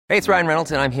Hey, it's Ryan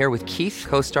Reynolds, and I'm here with Keith,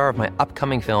 co-star of my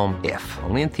upcoming film, If,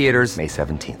 only in theaters May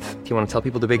 17th. Do you want to tell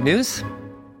people the big news?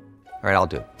 All right, I'll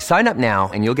do it. Sign up now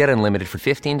and you'll get unlimited for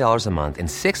 $15 a month and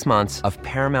 6 months of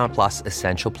Paramount Plus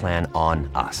Essential Plan on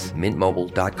us.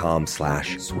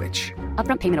 MintMobile.com/switch.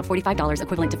 Upfront payment of $45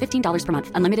 equivalent to $15 per month.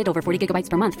 Unlimited over 40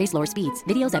 gigabytes per month. Face lower speeds.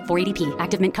 Videos at 480p.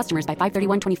 Active Mint customers by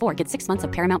 531.24 get 6 months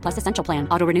of Paramount Plus Essential Plan.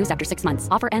 Auto renews after 6 months.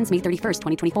 Offer ends May 31st,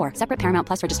 2024. Separate Paramount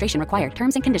Plus registration required.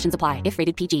 Terms and conditions apply if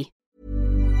rated PG.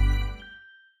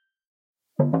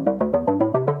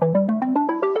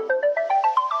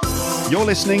 You're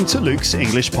listening to Luke's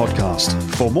English Podcast.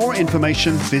 For more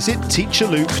information, visit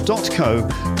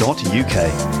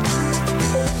teacherluke.co.uk.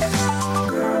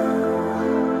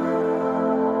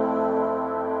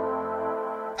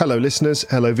 Hello listeners,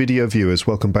 hello video viewers,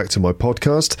 welcome back to my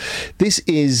podcast. This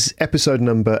is episode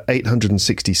number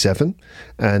 867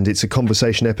 and it's a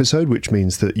conversation episode, which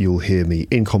means that you'll hear me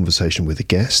in conversation with a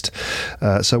guest.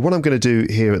 So what I'm going to do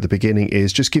here at the beginning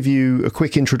is just give you a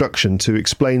quick introduction to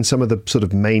explain some of the sort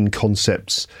of main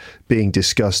concepts being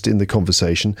discussed in the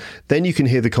conversation. Then you can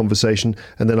hear the conversation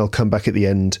and then I'll come back at the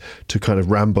end to kind of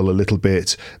ramble a little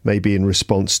bit, maybe in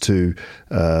response to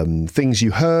things you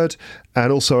heard.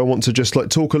 And also I want to just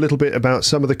talk a little bit about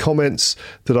some of the comments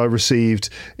that I received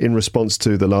in response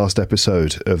to the last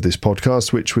episode of this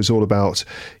podcast, which was all about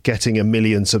getting 1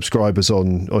 million subscribers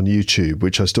on YouTube,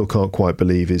 which I still can't quite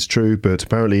believe is true, but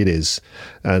apparently it is.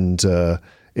 And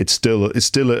it's still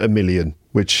at 1 million,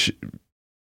 which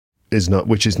is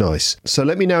nice. So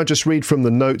let me now just read from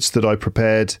the notes that I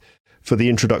prepared for the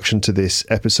introduction to this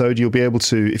episode. You'll be able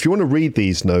to, if you want to read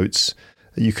these notes,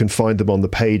 you can find them on the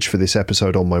page for this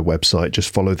episode on my website.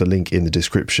 Just follow the link in the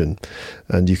description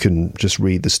and you can just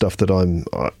read the stuff that I'm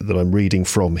reading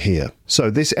from here. So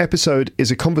this episode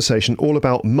is a conversation all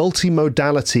about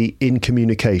multimodality in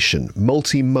communication.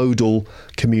 Multimodal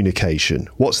communication.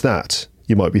 What's that?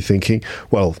 You might be thinking.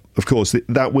 Well, of course,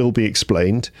 that will be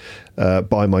explained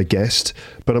by my guest,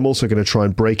 but I'm also going to try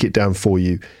and break it down for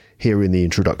you here in the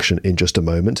introduction in just a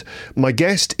moment. My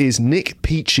guest is Nik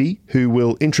Peachey, who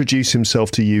will introduce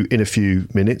himself to you in a few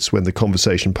minutes when the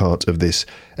conversation part of this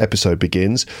episode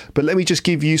begins. But let me just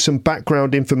give you some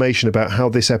background information about how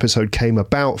this episode came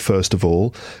about, first of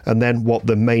all, and then what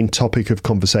the main topic of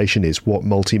conversation is, what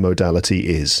multimodality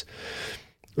is.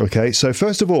 Okay, so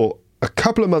first of all, a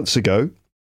couple of months ago,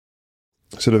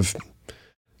 sort of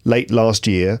late last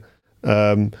year,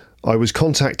 I was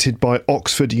contacted by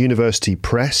Oxford University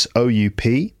Press, OUP.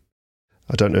 I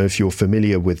don't know if you're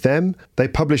familiar with them. They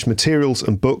publish materials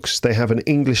and books. They have an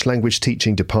English language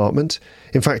teaching department.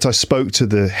 In fact, I spoke to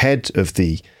the head of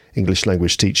the English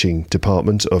language teaching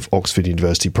department of Oxford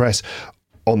University Press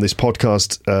on this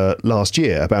podcast last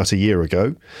year, about a year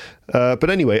ago.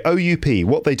 But anyway, OUP,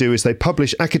 what they do is they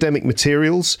publish academic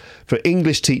materials for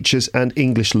English teachers and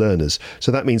English learners.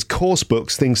 So that means course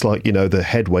books, things like, the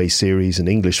Headway series and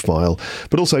English File,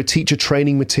 but also teacher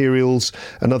training materials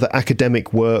and other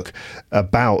academic work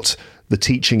about the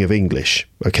teaching of English,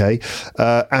 okay?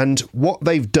 And what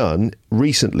they've done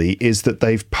recently is that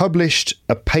they've published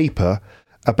a paper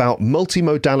about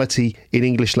multimodality in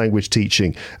English language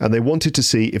teaching, and they wanted to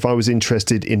see if I was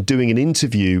interested in doing an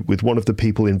interview with one of the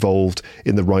people involved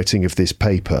in the writing of this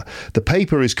paper. The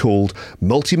paper is called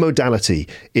Multimodality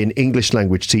in English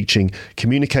Language Teaching,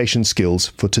 Communication Skills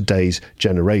for Today's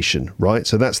Generation, right?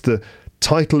 So that's the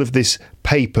title of this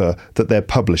paper that they're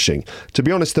publishing. To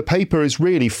be honest, the paper is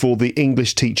really for the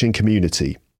English teaching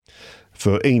community,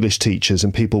 for English teachers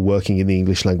and people working in the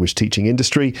English language teaching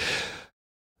industry,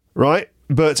 right?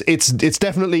 But it's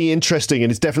definitely interesting,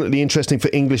 and it's definitely interesting for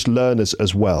English learners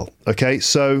as well. Okay,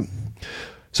 so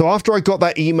after I got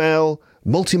that email,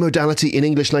 multimodality in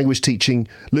English language teaching,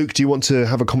 Luke, do you want to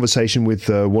have a conversation with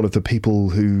one of the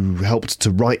people who helped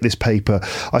to write this paper?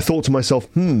 I thought to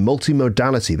myself,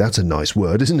 multimodality, that's a nice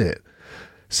word, isn't it?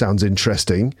 Sounds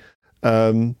interesting.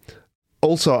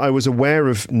 Also, I was aware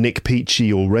of Nik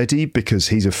Peachey already because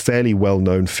he's a fairly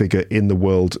well-known figure in the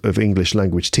world of English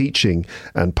language teaching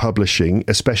and publishing,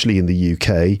 especially in the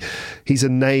UK. He's a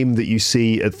name that you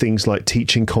see at things like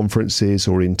teaching conferences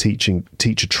or in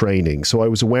teacher training. So I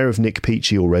was aware of Nik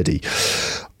Peachey already.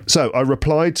 So I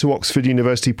replied to Oxford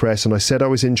University Press and I said I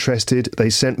was interested. They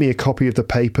sent me a copy of the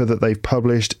paper that they've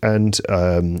published, and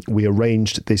we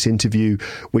arranged this interview,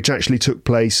 which actually took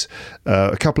place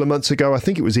a couple of months ago. I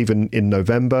think it was even in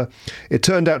November. It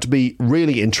turned out to be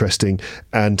really interesting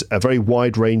and a very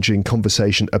wide-ranging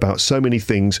conversation about so many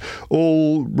things,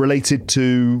 all related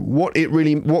to what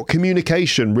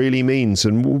communication really means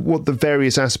and what the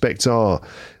various aspects are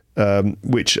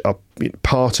which are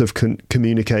part of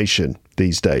communication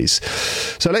these days.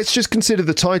 So let's just consider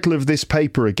the title of this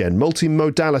paper again: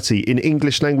 Multimodality in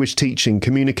English Language Teaching,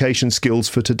 Communication Skills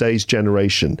for Today's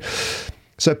Generation.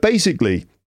 So basically,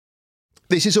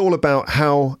 this is all about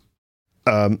how,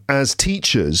 as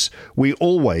teachers, we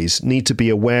always need to be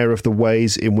aware of the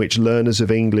ways in which learners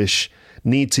of English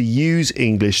need to use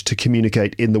English to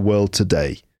communicate in the world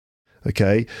today.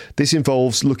 Okay, this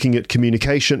involves looking at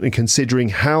communication and considering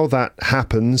how that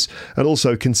happens, and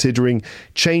also considering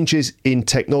changes in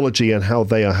technology and how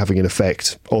they are having an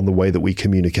effect on the way that we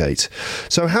communicate.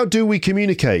 So how do we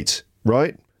communicate,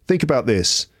 right? Think about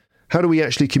this. How do we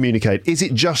actually communicate? Is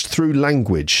it just through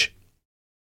language?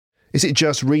 Is it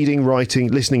just reading, writing,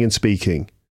 listening and speaking?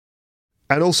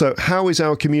 And also, how is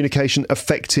our communication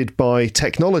affected by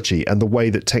technology and the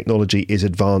way that technology is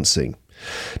advancing?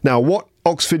 Now, what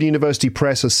Oxford University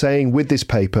Press are saying with this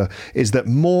paper is that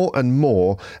more and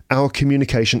more our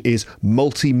communication is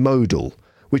multimodal,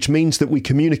 which means that we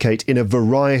communicate in a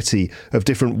variety of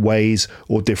different ways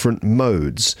or different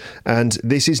modes. And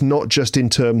this is not just in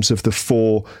terms of the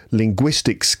 4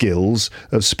 linguistic skills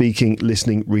of speaking,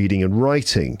 listening, reading and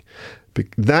writing.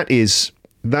 That is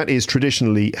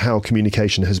traditionally how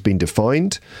communication has been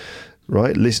defined.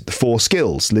 Right? The 4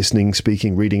 skills: listening,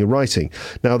 speaking, reading and writing.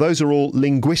 Now, those are all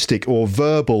linguistic or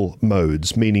verbal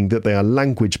modes, meaning that they are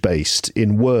language-based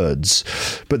in words.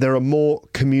 But there are more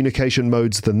communication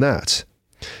modes than that,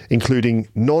 including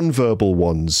non-verbal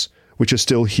ones, which are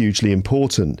still hugely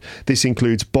important. This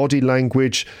includes body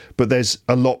language, but there's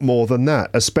a lot more than that,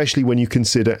 especially when you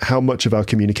consider how much of our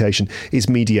communication is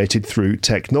mediated through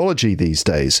technology these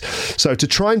days. So to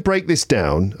try and break this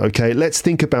down, okay, let's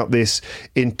think about this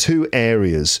in 2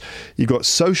 areas. You've got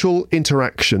social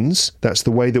interactions, that's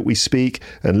the way that we speak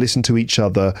and listen to each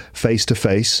other face to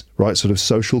face, right, sort of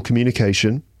social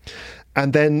communication.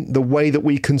 And then the way that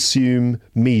we consume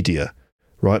media.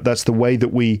 Right, that's the way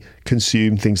that we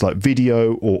consume things like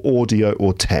video or audio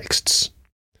or texts.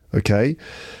 Okay?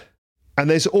 And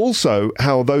there's also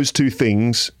how those 2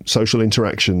 things, social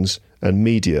interactions and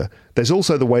media, there's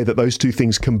also the way that those 2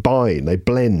 things combine, they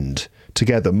blend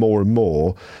together more and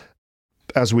more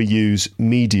as we use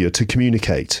media to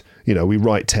communicate. You know, we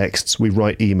write texts, we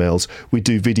write emails, we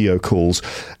do video calls,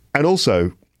 and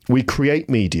also we create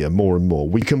media more and more.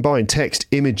 We combine text,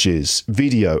 images,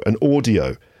 video and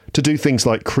audio to do things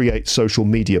like create social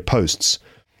media posts.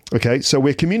 Okay, so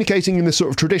we're communicating in the sort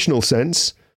of traditional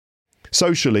sense,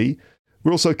 socially.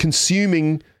 We're also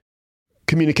consuming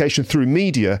communication through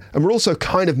media, and we're also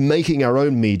kind of making our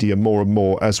own media more and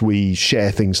more as we share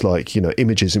things like,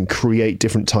 images and create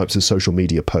different types of social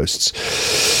media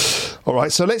posts. All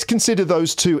right, so let's consider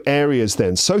those 2 areas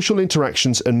then, social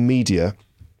interactions and media.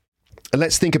 And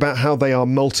let's think about how they are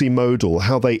multimodal,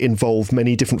 how they involve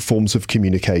many different forms of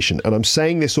communication. And I'm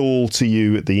saying this all to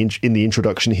you in the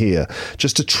introduction here,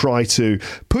 just to try to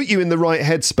put you in the right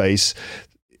headspace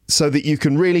so that you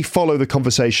can really follow the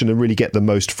conversation and really get the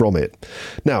most from it.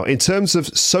 Now, in terms of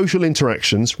social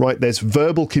interactions, right, there's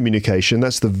verbal communication.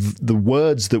 That's the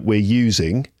words that we're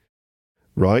using,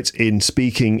 right, in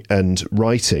speaking and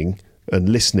writing and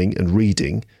listening and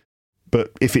reading.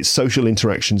 But if it's social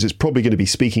interactions, it's probably going to be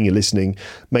speaking and listening.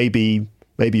 Maybe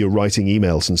you're writing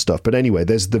emails and stuff. But anyway,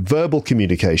 there's the verbal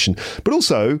communication. But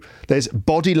also, there's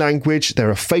body language. There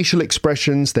are facial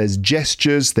expressions. There's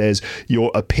gestures. There's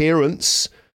your appearance,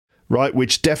 right,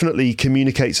 which definitely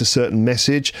communicates a certain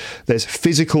message. There's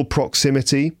physical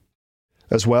proximity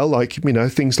as well, like,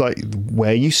 things like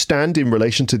where you stand in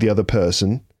relation to the other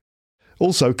person.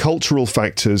 Also, cultural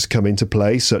factors come into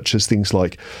play, such as things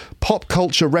like pop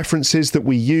culture references that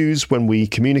we use when we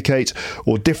communicate,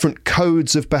 or different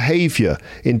codes of behaviour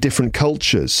in different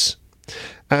cultures.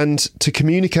 And to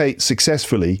communicate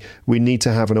successfully, we need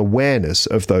to have an awareness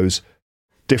of those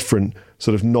different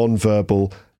sort of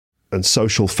non-verbal and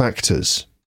social factors.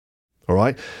 All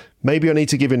right? Maybe I need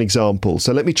to give an example.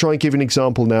 So let me try and give an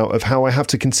example now of how I have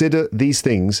to consider these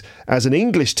things as an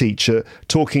English teacher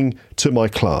talking to my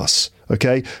class.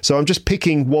 Okay, so I'm just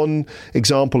picking one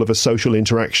example of a social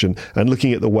interaction and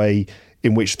looking at the way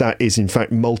in which that is in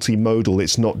fact multimodal.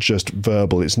 It's not just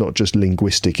verbal, it's not just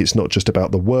linguistic, it's not just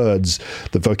about the words,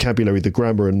 the vocabulary, the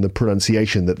grammar and the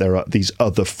pronunciation, that there are these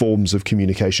other forms of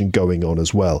communication going on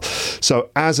as well. So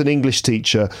as an English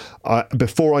teacher,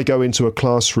 before I go into a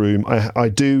classroom, I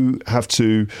do have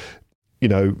to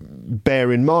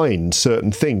bear in mind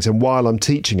certain things. And while I'm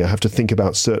teaching, I have to think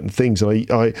about certain things.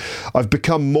 I've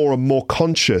become more and more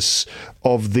conscious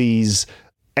of these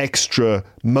extra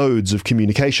modes of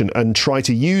communication and try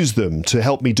to use them to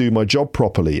help me do my job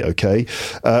properly, okay?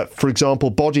 For example,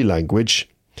 body language.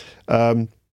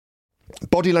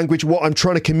 body language, what I'm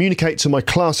trying to communicate to my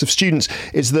class of students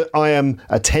is that I am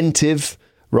attentive,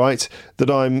 right? That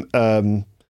I'm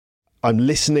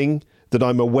listening, that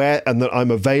I'm aware, and that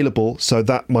I'm available, so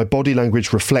that my body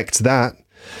language reflects that.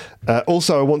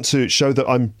 Also, I want to show that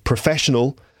I'm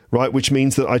professional, right? Which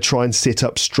means that I try and sit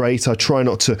up straight. I try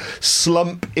not to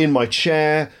slump in my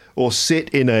chair or sit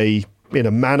in a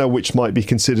manner which might be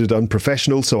considered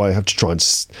unprofessional. So I have to try and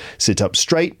sit up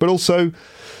straight, but also,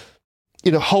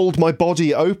 hold my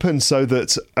body open so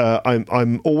that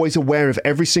I'm always aware of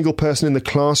every single person in the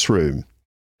classroom.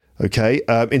 Okay.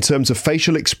 In terms of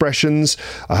facial expressions,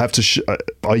 I have to.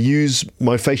 I use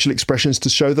my facial expressions to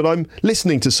show that I'm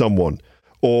listening to someone,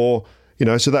 or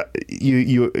so that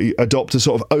you adopt a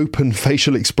sort of open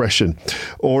facial expression.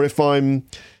 Or if I'm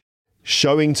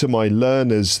showing to my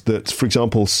learners that, for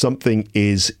example, something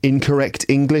is incorrect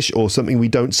English or something we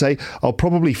don't say, I'll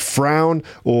probably frown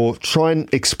or try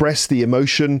and express the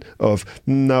emotion of,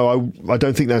 no, I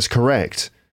don't think that's correct.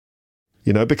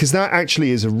 Because that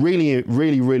actually is a really,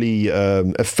 really, really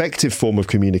effective form of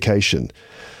communication,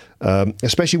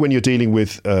 especially when you're dealing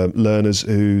with learners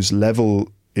whose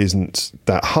level isn't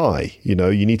that high.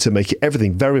 You need to make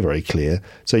everything very, very clear.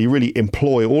 So you really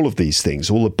employ all of these things,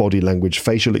 all the body language,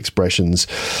 facial expressions,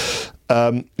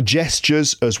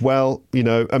 gestures as well.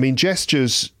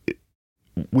 Gestures,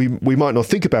 we might not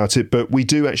think about it, but we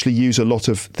do actually use a lot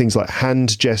of things like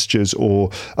hand gestures or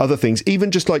other things.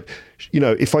 Even just like,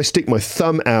 if I stick my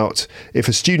thumb out, if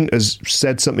a student has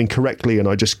said something correctly and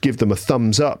I just give them a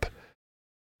thumbs up,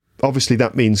 obviously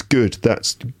that means good.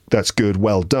 That's good.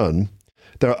 Well done.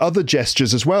 There are other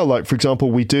gestures as well. Like, for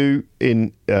example, we do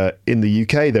in the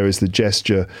UK, there is the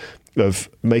gesture of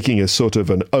making a sort of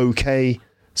an OK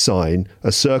sign,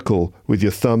 a circle with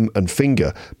your thumb and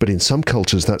finger. But in some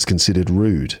cultures, that's considered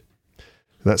rude.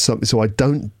 That's something. So I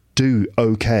don't do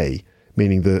OK,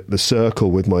 meaning the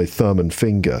circle with my thumb and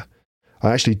finger.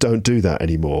 I actually don't do that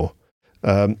anymore.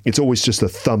 It's always just a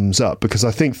thumbs up, because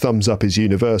I think thumbs up is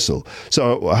universal.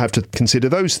 So I have to consider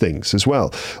those things as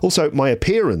well. Also, my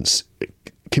appearance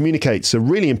communicates a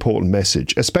really important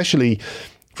message, especially,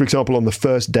 for example, on the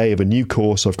first day of a new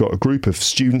course. I've got a group of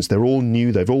students. They're all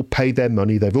new. They've all paid their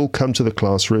money. They've all come to the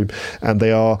classroom, and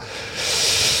they are,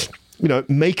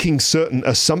 making certain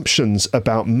assumptions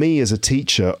about me as a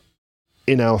teacher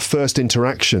in our first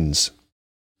interactions.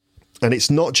 And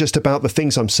it's not just about the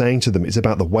things I'm saying to them, it's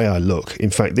about the way I look. In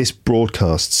fact, this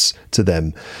broadcasts to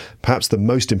them perhaps the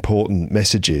most important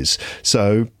messages.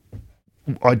 So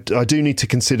I do need to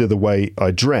consider the way I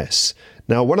dress.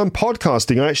 Now, when I'm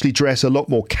podcasting, I actually dress a lot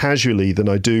more casually than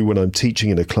I do when I'm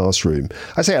teaching in a classroom.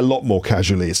 I say a lot more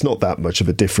casually. It's not that much of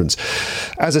a difference.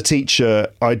 As a teacher,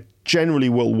 I generally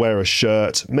will wear a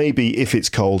shirt. Maybe if it's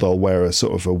cold, I'll wear a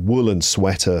sort of a woolen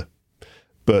sweater.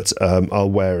 But I'll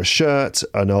wear a shirt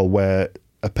and I'll wear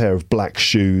a pair of black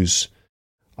shoes.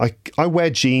 I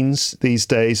wear jeans these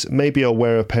days. Maybe I'll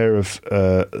wear a pair of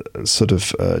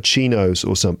chinos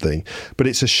or something. But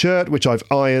it's a shirt which I've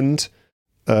ironed.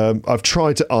 I've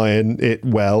tried to iron it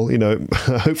well.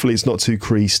 Hopefully it's not too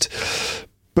creased.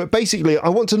 But basically, I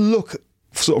want to look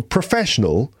sort of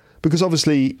professional, because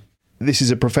obviously this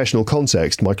is a professional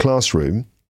context, my classroom.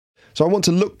 So I want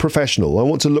to look professional. I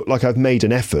want to look like I've made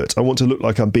an effort. I want to look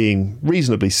like I'm being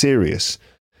reasonably serious,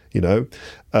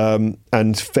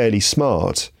 and fairly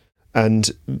smart.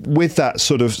 And with that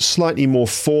sort of slightly more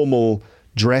formal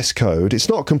dress code, it's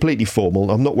not completely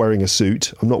formal. I'm not wearing a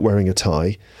suit. I'm not wearing a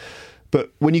tie.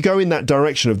 But when you go in that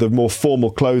direction of the more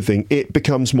formal clothing, it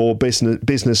becomes more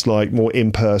business-like, more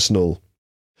impersonal,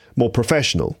 more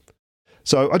professional.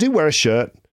 So I do wear a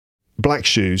shirt, black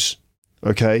shoes,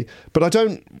 okay? But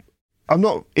I'm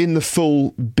not in the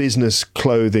full business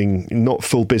clothing, not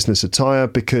full business attire,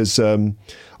 because I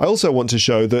also want to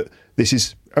show that this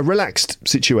is a relaxed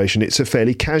situation. It's a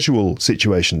fairly casual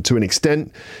situation. To an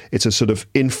extent, it's a sort of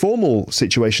informal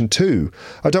situation too.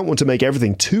 I don't want to make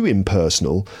everything too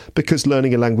impersonal, because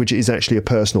learning a language is actually a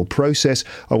personal process.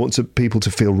 I want people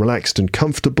to feel relaxed and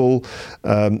comfortable.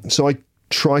 So I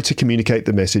try to communicate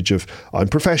the message of I'm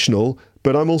professional,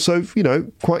 but I'm also,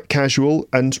 quite casual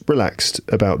and relaxed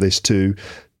about this too.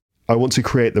 I want to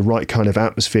create the right kind of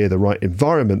atmosphere, the right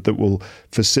environment that will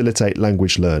facilitate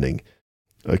language learning.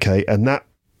 Okay, and that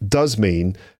does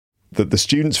mean that the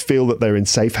students feel that they're in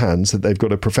safe hands, that they've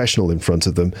got a professional in front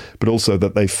of them, but also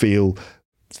that they feel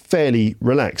fairly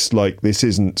relaxed, like this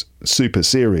isn't super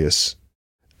serious,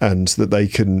 and that they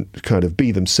can kind of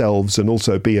be themselves and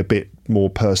also be a bit more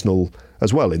personal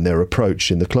as well in their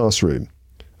approach in the classroom.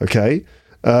 Okay.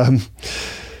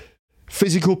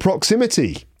 Physical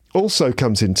proximity also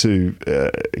comes into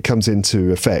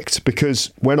effect,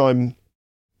 because when I'm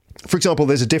For example,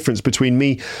 there's a difference between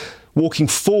me walking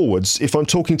forwards. If I'm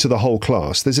talking to the whole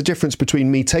class, there's a difference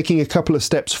between me taking a couple of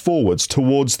steps forwards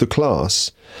towards the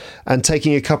class and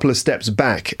taking a couple of steps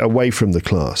back away from the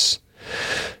class.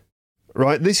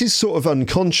 Right? This is sort of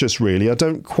unconscious, really. I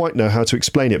don't quite know how to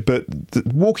explain it, but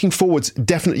walking forwards,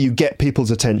 definitely you get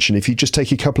people's attention. If you just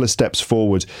take a couple of steps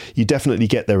forward, you definitely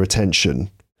get their attention.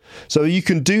 So you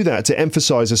can do that to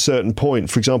emphasize a certain point,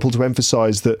 for example, to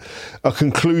emphasize that a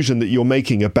conclusion that you're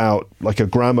making about like a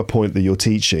grammar point that you're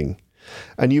teaching.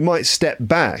 And you might step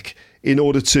back in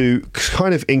order to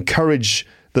kind of encourage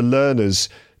the learners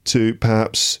to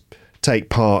perhaps take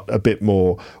part a bit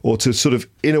more, or to sort of,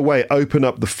 in a way, open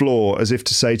up the floor as if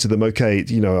to say to them, okay,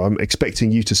 you know, I'm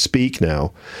expecting you to speak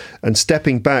now. And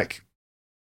stepping back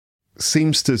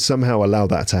seems to somehow allow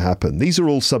that to happen. These are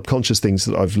all subconscious things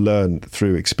that I've learned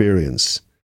through experience.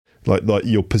 Like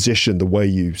your position, the way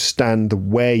you stand, the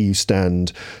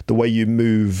way you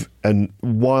move, and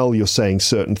while you're saying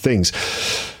certain things.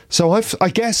 So I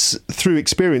guess through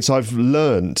experience, I've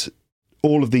learned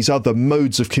all of these other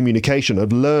modes of communication.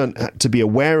 I've learned to be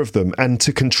aware of them and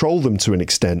to control them to an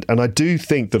extent. And I do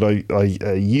think that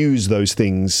I use those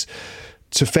things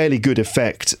to fairly good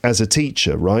effect as a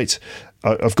teacher, right?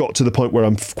 I've got to the point where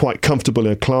I'm quite comfortable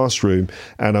in a classroom,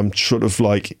 and I'm sort of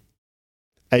like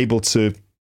able to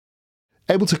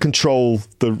control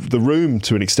the room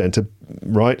to an extent,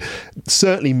 right?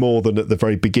 Certainly more than at the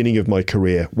very beginning of my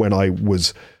career, when I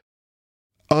was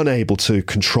unable to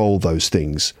control those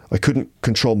things. I couldn't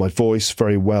control my voice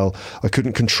very well. I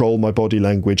couldn't control my body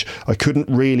language. I couldn't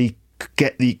really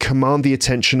command the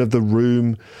attention of the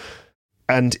room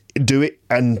and do it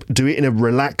in a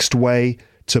relaxed way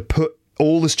to put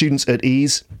all the students at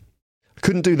ease. I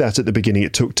couldn't do that at the beginning.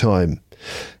 It took time.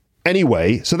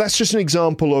 Anyway, so that's just an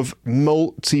example of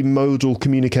multimodal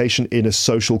communication in a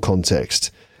social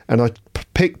context. And I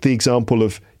picked the example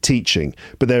of teaching,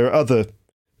 but there are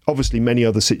obviously many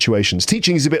other situations.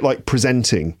 Teaching is a bit like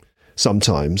presenting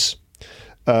sometimes,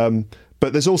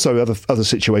 but there's also other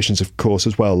situations, of course,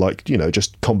 as well, like, you know,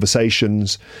 just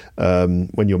conversations,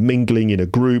 when you're mingling in a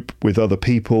group with other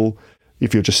people,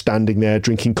 if you're just standing there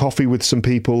drinking coffee with some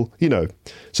people, you know.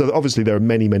 So obviously there are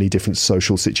many, many different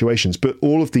social situations, but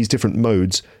all of these different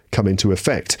modes come into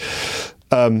effect.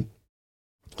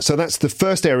 So that's the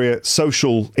first area,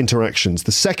 social interactions.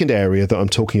 The second area that I'm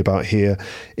talking about here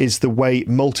is the way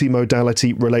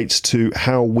multimodality relates to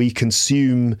how we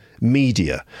consume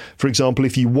media. For example,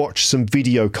 if you watch some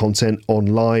video content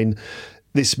online,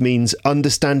 this means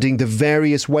understanding the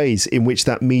various ways in which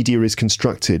that media is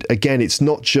constructed. Again, it's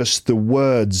not just the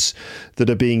words that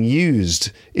are being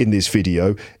used in this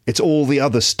video, it's all the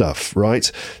other stuff, right?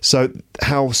 So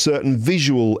how certain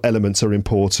visual elements are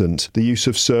important, the use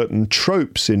of certain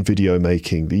tropes in video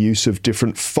making, the use of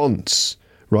different fonts,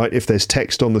 right? If there's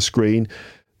text on the screen,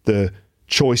 the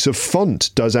choice of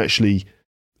font does actually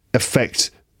affect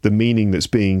the meaning that's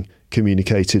being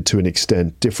communicated to an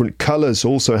extent. Different colours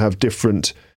also have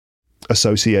different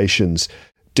associations,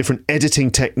 different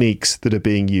editing techniques that are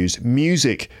being used,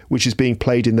 music which is being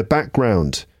played in the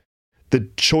background, the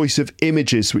choice of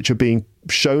images which are being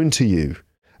shown to you,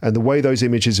 and the way those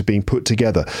images are being put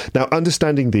together. Now,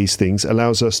 understanding these things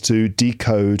allows us to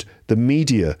decode the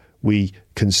media we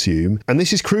consume, and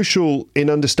this is crucial in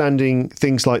understanding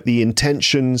things like the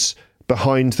intentions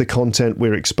behind the content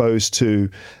we're exposed to,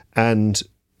 and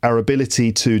our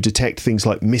ability to detect things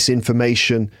like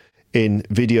misinformation in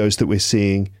videos that we're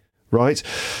seeing, right?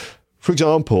 For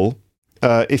example,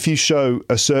 if you show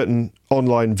a certain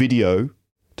online video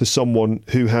to someone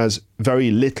who has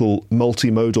very little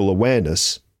multimodal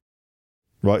awareness,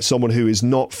 right? Someone who is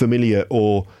not familiar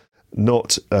or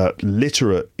not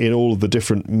literate in all of the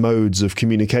different modes of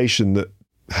communication that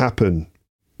happen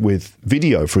with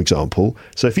video, for example.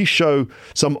 So if you show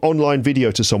some online video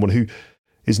to someone who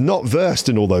is not versed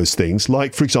in all those things,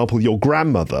 like, for example, your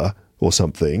grandmother or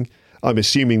something. I'm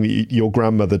assuming that your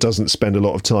grandmother doesn't spend a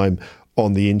lot of time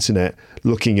on the internet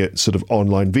looking at sort of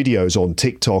online videos on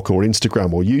TikTok or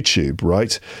Instagram or YouTube,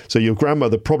 right? So your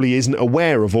grandmother probably isn't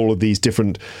aware of all of these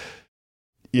different,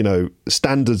 you know,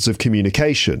 standards of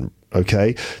communication,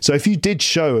 okay? So if you did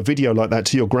show a video like that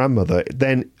to your grandmother,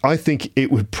 then I think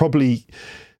it would probably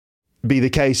be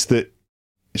the case that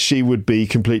she would be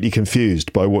completely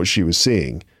confused by what she was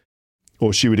seeing,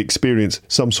 or she would experience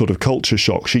some sort of culture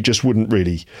shock. She just wouldn't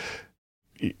really,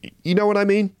 you know what I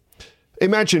mean?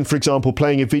 Imagine, for example,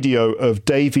 playing a video of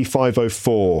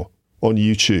Davey504 on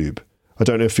YouTube. I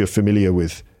don't know if you're familiar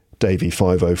with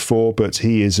Davey504, but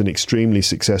he is an extremely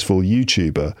successful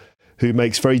YouTuber who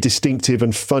makes very distinctive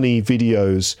and funny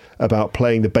videos about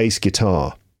playing the bass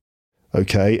guitar.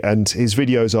 okay? And his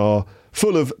videos are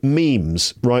full of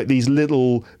memes, right? These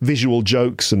little visual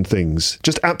jokes and things,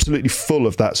 just absolutely full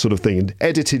of that sort of thing, and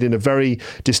edited in a very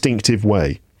distinctive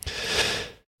way,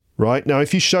 right? Now,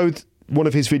 if you showed one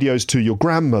of his videos to your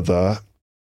grandmother,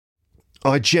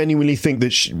 I genuinely think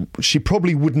that she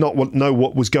probably would not know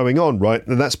what was going on, right?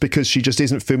 And that's because she just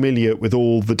isn't familiar with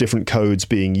all the different codes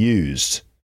being used.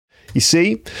 You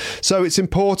see? So it's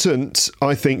important,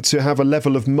 I think, to have a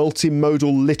level of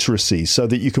multimodal literacy so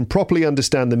that you can properly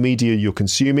understand the media you're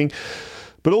consuming,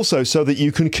 but also so that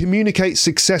you can communicate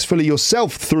successfully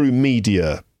yourself through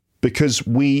media, because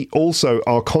we also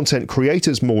are content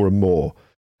creators more and more.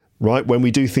 Right? When we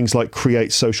do things like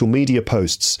create social media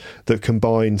posts that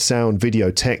combine sound, video,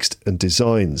 text, and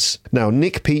designs. Now,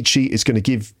 Nik Peachey is going to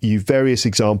give you various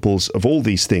examples of all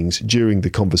these things during the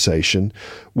conversation,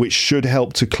 which should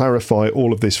help to clarify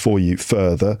all of this for you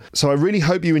further. So I really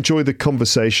hope you enjoy the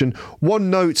conversation.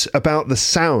 One note about the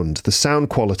sound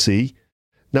quality.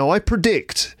 Now, I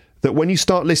predict that when you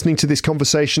start listening to this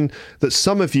conversation, that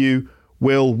some of you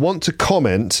will want to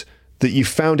comment that you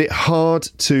found it hard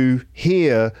to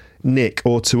hear Nik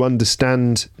or to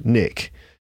understand Nik.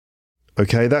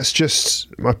 Okay, that's just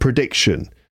my prediction.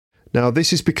 Now,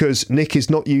 this is because Nik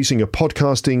is not using a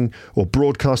podcasting or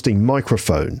broadcasting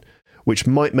microphone, which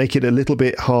might make it a little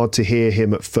bit hard to hear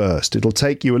him at first. It'll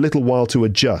take you a little while to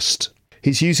adjust.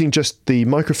 He's using just the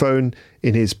microphone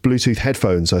in his Bluetooth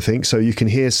headphones, I think, so you can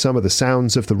hear some of the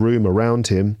sounds of the room around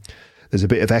him. There's a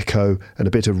bit of echo and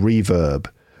a bit of reverb,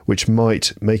 which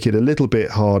might make it a little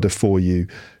bit harder for you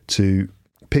to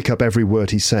pick up every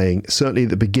word he's saying, certainly at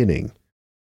the beginning,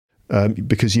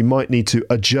 because you might need to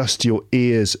adjust your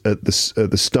ears at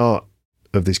the start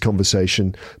of this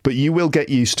conversation, but you will get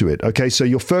used to it. Okay, so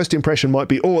your first impression might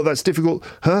be, oh, that's difficult,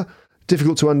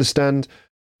 difficult to understand,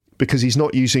 because he's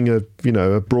not using a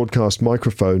broadcast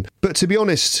microphone. But to be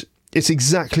honest, it's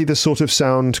exactly the sort of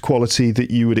sound quality that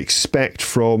you would expect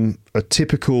from a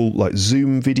typical like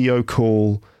Zoom video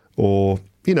call, or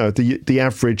the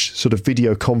average sort of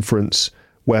video conference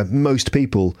where most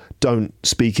people don't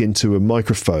speak into a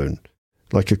microphone,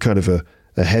 like a kind of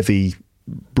a heavy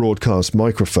broadcast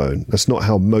microphone. That's not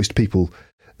how most people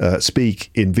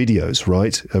speak in videos,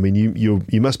 right? I mean,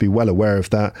 you must be well aware of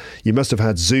that. You must have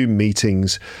had Zoom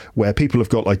meetings where people have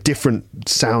got like different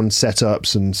sound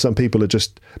setups, and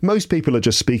most people are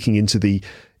just speaking into the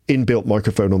inbuilt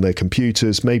microphone on their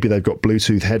computers. Maybe they've got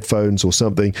Bluetooth headphones or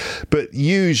something, but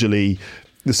usually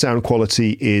the sound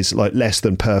quality is like less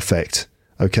than perfect.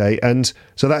 Okay, and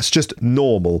so that's just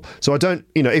normal. So I don't,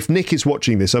 if Nik is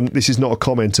watching this, this is not a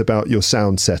comment about your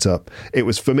sound setup.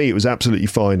 For me, it was absolutely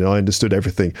fine, and I understood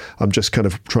everything. I'm just kind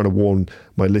of trying to warn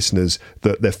my listeners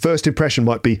that their first impression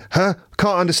might be, can't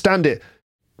understand it.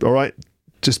 All right,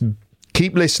 just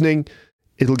keep listening.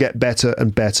 It'll get better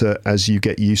and better as you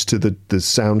get used to the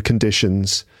sound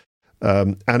conditions.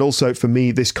 And also for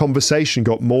me, this conversation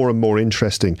got more and more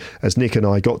interesting as Nik and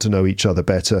I got to know each other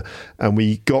better, and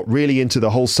we got really into the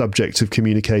whole subject of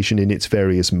communication in its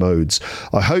various modes.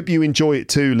 I hope you enjoy it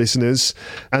too, listeners,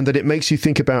 and that it makes you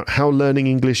think about how learning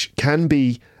English can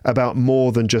be about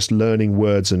more than just learning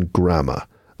words and grammar.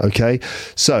 Okay,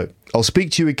 so I'll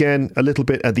speak to you again a little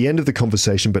bit at the end of the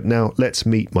conversation, but now let's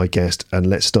meet my guest and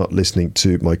let's start listening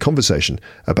to my conversation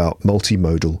about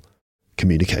multimodal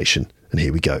communication. And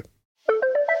here we go.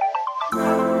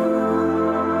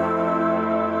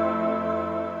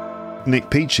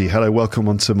 Nik Peachey, hello, welcome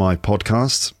onto my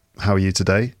podcast. How are you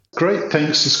today? Great,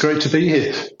 thanks. It's great to be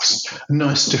here. It's a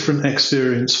nice, different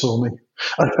experience for me.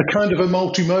 A kind of a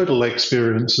multimodal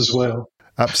experience as well.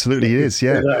 Absolutely, it is,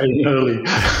 yeah. Early.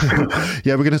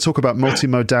 Yeah, we're going to talk about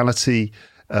multimodality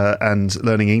and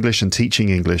learning English and teaching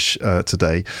English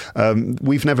today.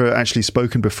 We've never actually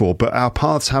spoken before, but our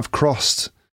paths have crossed,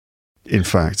 in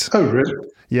fact. Oh, really?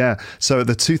 Yeah. So at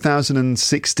the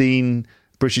 2016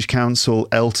 British Council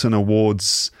Elton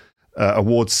Awards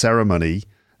ceremony,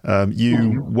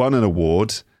 you won an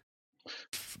award,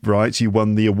 right? You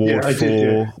won the award for...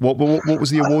 Did, yeah. What was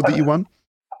the award that you won?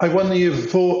 I won the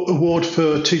award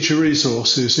for teacher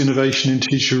resources, innovation in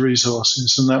teacher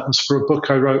resources, and that was for a book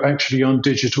I wrote actually on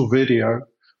digital video,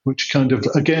 which kind of,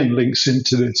 again, links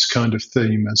into this kind of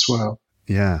theme as well.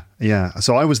 Yeah, yeah.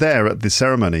 So I was there at the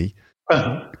ceremony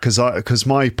because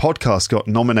my podcast got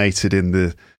nominated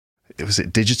in was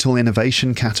it digital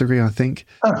innovation category, I think.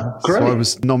 Oh, great. So I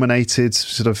was nominated,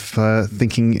 sort of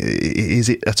thinking, is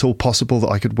it at all possible that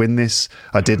I could win this?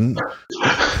 I didn't.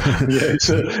 Yeah,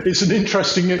 it's an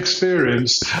interesting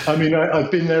experience. I mean,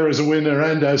 I've been there as a winner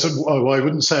and as I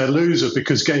wouldn't say a loser,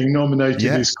 because getting nominated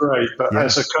is great, but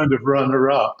as a kind of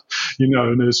runner-up,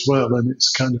 and as well, and it's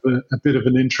kind of a bit of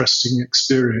an interesting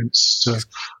experience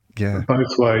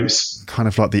both ways. Kind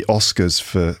of like the Oscars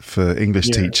for English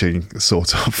teaching,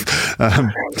 sort of.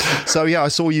 So I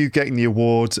saw you getting the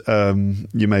award.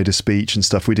 You made a speech and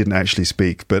stuff. We didn't actually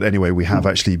speak, but anyway, we have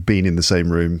actually been in the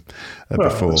same room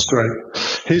before. That's great.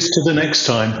 Here's to the next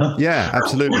time, huh? Yeah,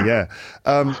 absolutely. Yeah.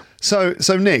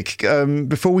 So Nik,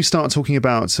 before we start talking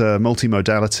about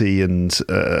multimodality and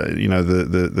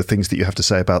the things that you have to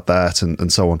say about that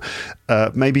and so on,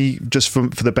 maybe just for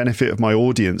the benefit of my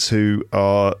audience who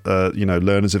are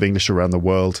learners of English around the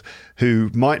world who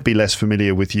might be less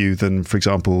familiar with you than, for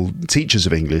example, teachers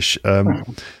of English,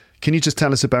 can you just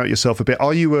tell us about yourself a bit?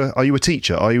 Are you a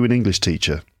teacher? Are you an English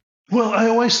teacher? Well, I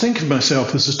always think of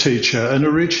myself as a teacher, and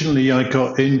originally I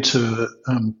got into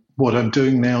what I'm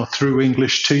doing now through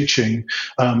English teaching.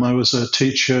 I was a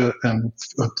teacher and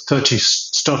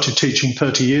started teaching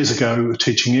 30 years ago,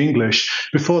 teaching English.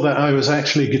 Before that, I was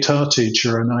actually a guitar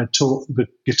teacher, and I taught the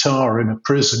guitar in a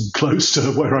prison close to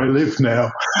where I live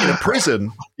now. In a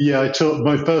prison? Yeah, I taught.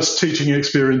 My first teaching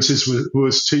experiences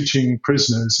was teaching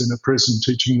prisoners in a prison,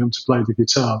 teaching them to play the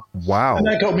guitar. Wow! And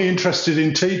that got me interested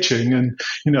in teaching, and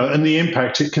and the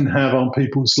impact it can have on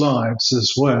people's lives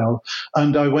as well.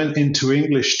 And I went into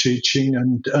English teaching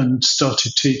and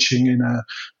started teaching in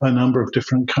a number of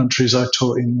different countries. I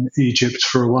taught in Egypt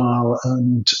for a while,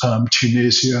 and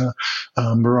Tunisia,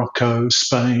 Morocco,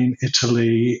 Spain,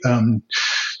 Italy,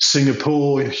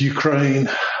 Singapore, Ukraine.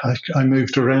 I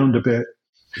moved around a bit.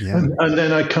 Yeah. And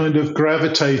then I kind of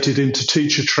gravitated into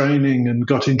teacher training and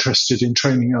got interested in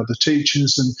training other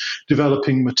teachers and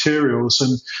developing materials.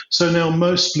 And so now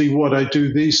mostly what I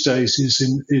do these days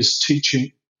is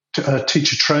teaching,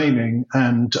 teacher training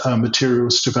and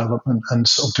materials development and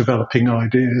sort of developing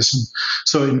ideas. And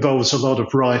so it involves a lot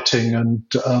of writing and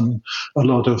a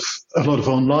lot of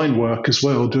online work as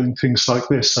well, doing things like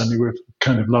this, only with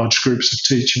kind of large groups of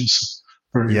teachers.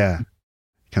 Yeah.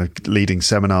 Kind of leading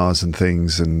seminars and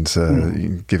things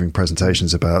and giving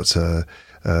presentations about,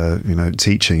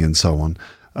 teaching and so on.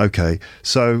 Okay.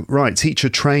 So, right, teacher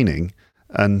training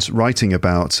and writing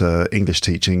about English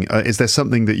teaching. Is there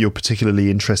something that you're particularly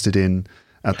interested in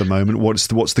at the moment? What's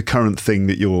the current thing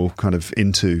that you're kind of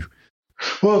into?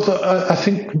 Well, I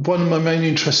think one of my main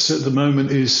interests at the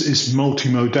moment is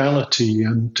multimodality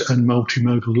and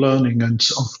multimodal learning and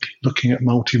sort of looking at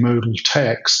multimodal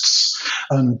texts.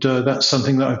 And that's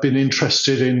something that I've been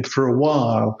interested in for a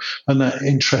while. And that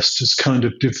interest has kind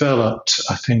of developed,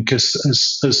 I think, as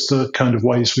the kind of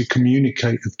ways we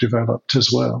communicate have developed as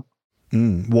well.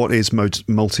 What is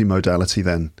multimodality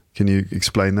then? Can you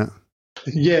explain that?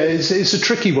 Yeah, it's a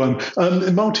tricky one.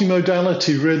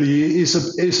 Multimodality really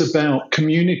is about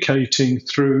communicating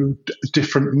through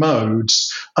different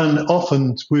modes, and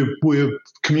often we're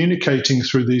communicating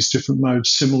through these different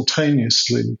modes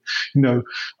simultaneously.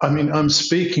 I'm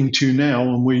speaking to you now,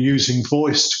 and we're using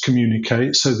voice to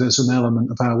communicate, so there's an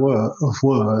element of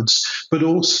words, but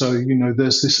also,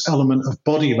 there's this element of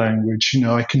body language.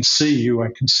 I can see you, I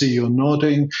can see you're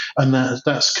nodding, and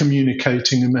that's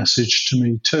communicating a message to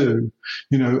me too.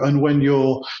 And when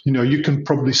you can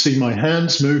probably see my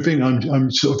hands moving. I'm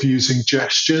sort of using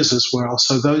gestures as well.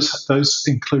 So those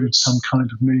include some kind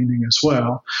of meaning as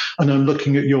well. And I'm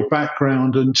looking at your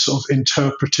background and sort of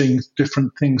interpreting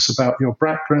different things about your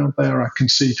background there. I can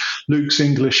see Luke's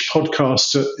English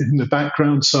podcast in the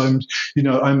background. So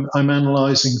I'm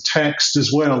analysing text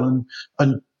as well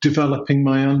and developing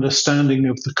my understanding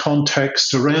of the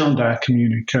context around our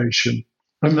communication.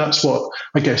 And that's what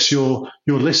I guess your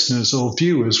listeners or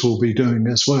viewers will be doing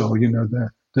as well.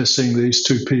 They're seeing these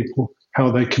two people, how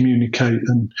they communicate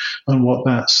and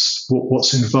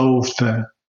what's involved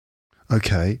there.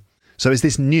 Okay. So is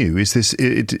this new? Is this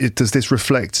does this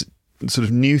reflect sort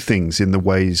of new things in the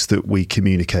ways that we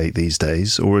communicate these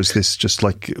days, or is this just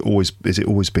like always? Is it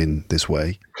always been this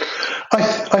way?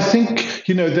 I think,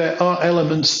 there are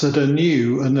elements that are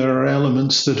new and there are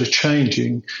elements that are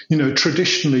changing.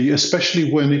 Traditionally,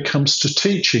 especially when it comes to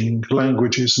teaching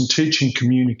languages and teaching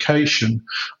communication,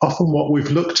 often what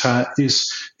we've looked at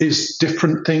is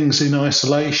different things in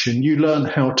isolation. You learn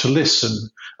how to listen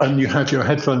and you have your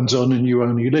headphones on and you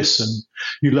only listen.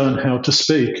 You learn how to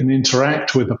speak and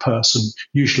interact with a person,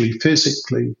 usually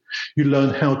physically. You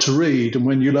learn how to read, and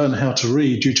when you learn how to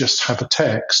read, you just have a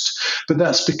text. But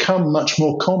that's become much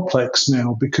more complex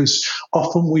now, because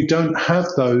often we don't have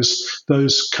those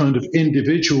kind of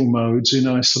individual modes in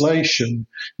isolation,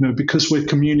 because we're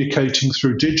communicating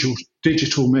through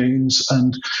digital means,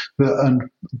 and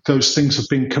those things have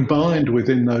been combined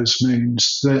within those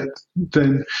means. That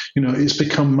then it's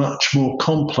become much more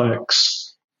complex.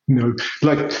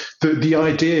 Like the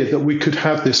idea that we could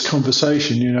have this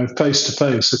conversation, face to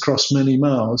face across many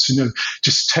miles,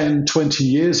 just 10, 20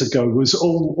 years ago was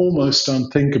almost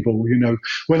unthinkable.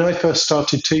 When I first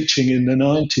started teaching in the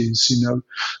 90s,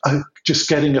 just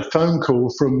getting a phone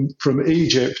call from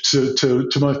Egypt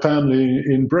to my family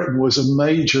in Britain was a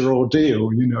major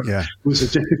ordeal. It was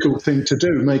a difficult thing to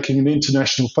do, making an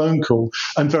international phone call,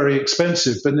 and very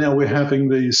expensive. But now we're having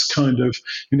these kind of,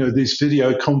 these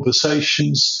video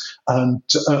conversations and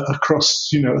across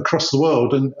the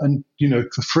world, and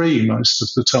for free most of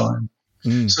the time.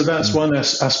 So that's one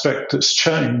aspect that's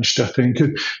changed, I think.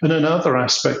 And another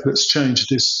aspect that's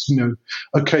changed is,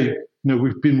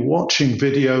 we've been watching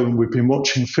video and we've been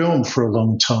watching film for a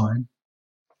long time,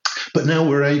 but now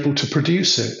we're able to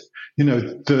produce it.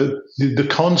 The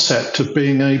concept of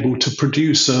being able to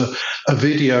produce a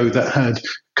video that had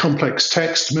complex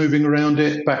text moving around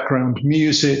it, background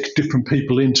music, different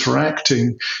people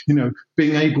interacting,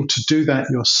 being able to do that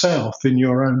yourself in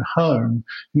your own home,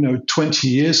 20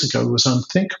 years ago was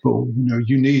unthinkable.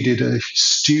 You needed a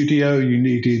studio, you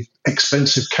needed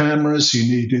expensive cameras, you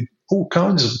needed all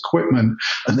kinds of equipment,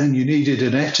 and then you needed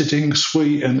an editing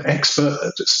suite and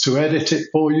experts to edit it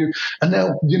for you. And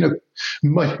now,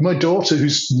 my daughter,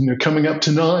 who's coming up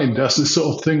to 9, does this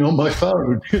sort of thing on my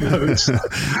phone. It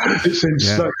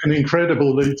seems like an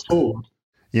incredible leap forward.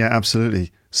 Yeah,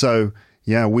 absolutely. So,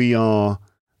 we are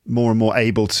more and more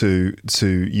able to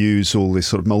use all this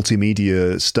sort of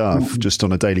multimedia stuff just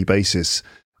on a daily basis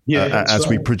as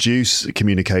we produce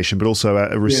communication, but also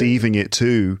receiving it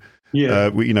too.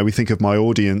 We think of my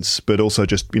audience, but also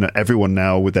just everyone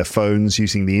now with their phones,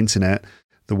 using the internet.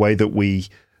 The way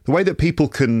that people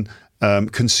can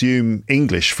consume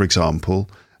English, for example,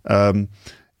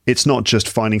 it's not just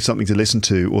finding something to listen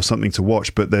to or something to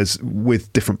watch, but there's,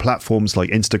 with different platforms like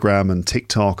Instagram and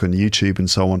TikTok and YouTube and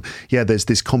so on. There's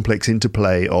this complex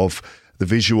interplay of the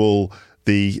visual,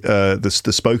 the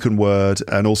spoken word,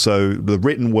 and also the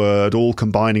written word, all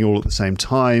combining all at the same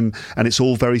time, and it's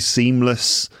all very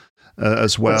seamless.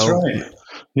 As well. That's right.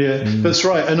 Yeah, that's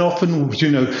right. And often,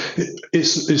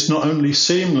 it's not only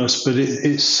seamless, but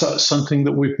it's something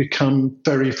that we've become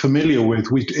very familiar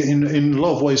with. In a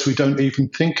lot of ways, we don't even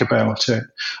think about it.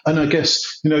 And I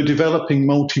guess, developing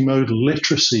multimodal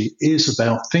literacy is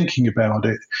about thinking about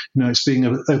it. It's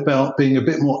about being a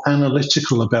bit more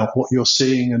analytical about what you're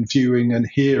seeing and viewing and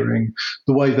hearing,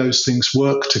 the way those things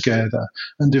work together,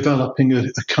 and developing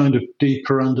a kind of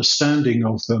deeper understanding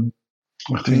of them.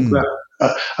 I think that,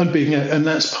 and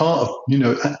that's part of,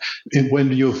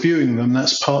 when you're viewing them,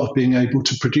 that's part of being able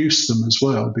to produce them as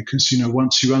well. Because,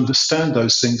 once you understand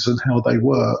those things and how they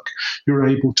work, you're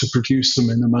able to produce them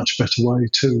in a much better way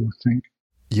too, I think.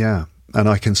 Yeah. And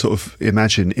I can sort of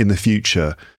imagine in the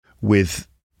future, with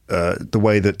the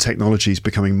way that technology is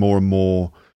becoming more and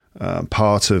more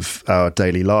part of our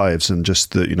daily lives, and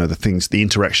just the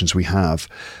interactions we have,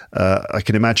 I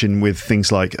can imagine with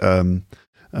things like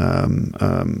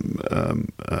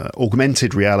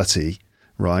augmented reality,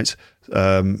 right?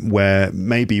 Where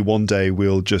maybe one day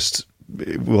we'll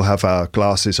have our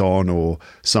glasses on or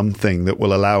something that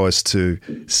will allow us to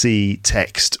see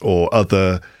text or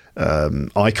other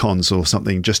icons or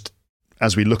something just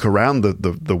as we look around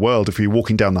the world. If you're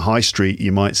walking down the high street,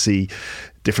 you might see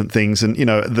different things. And,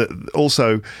 I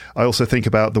also think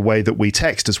about the way that we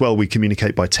text as well. We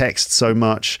communicate by text so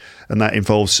much, and that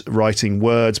involves writing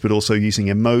words, but also using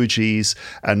emojis,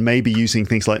 and maybe using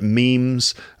things like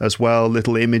memes as well,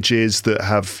 little images that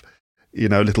have,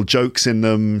 little jokes in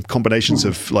them, combinations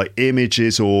of like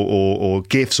images or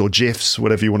GIFs or GIFs,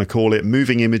 whatever you want to call it,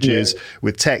 moving images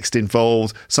with text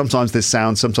involved. Sometimes there's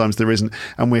sound, sometimes there isn't.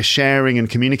 And we're sharing and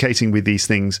communicating with these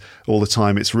things all the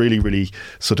time. It's really, really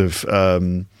sort of,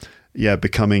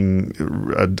 becoming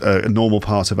a normal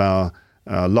part of our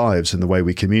lives and the way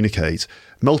we communicate.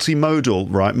 Multimodal,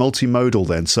 right? Multimodal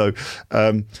then. So,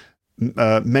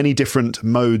 many different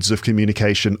modes of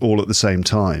communication all at the same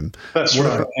time. That's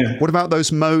right. What about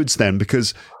those modes then?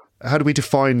 Because how do we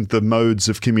define the modes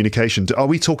of communication? Are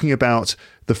we talking about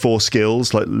the 4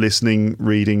 skills like listening,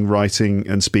 reading, writing,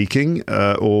 and speaking,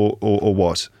 or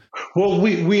what? Well,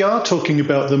 we are talking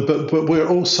about them, but we're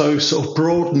also sort of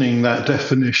broadening that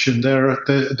definition. There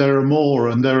are more,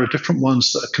 and there are different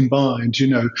ones that are combined.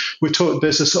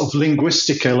 There's a sort of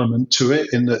linguistic element to it,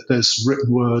 in that there's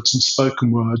written words and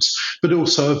spoken words, but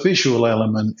also a visual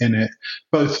element in it.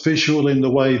 Both visual in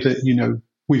the way that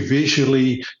we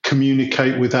visually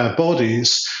communicate with our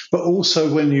bodies, but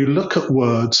also when you look at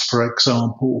words, for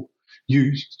example.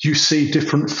 You see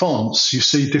different fonts, you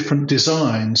see different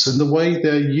designs, and the way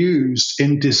they're used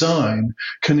in design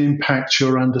can impact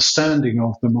your understanding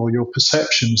of them or your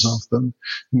perceptions of them,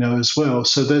 as well.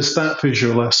 So there's that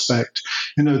visual aspect.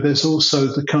 There's also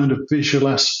the kind of visual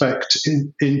aspect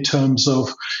in terms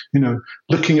of,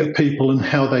 looking at people and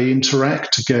how they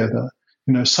interact together.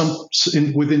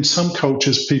 Within some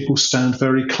cultures, people stand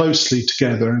very closely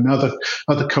together. In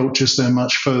other cultures, they're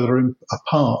much further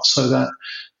apart. So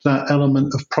that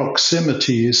element of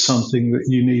proximity is something that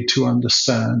you need to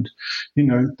understand.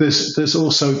 There's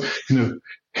also,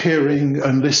 hearing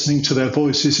and listening to their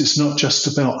voices. It's not just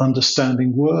about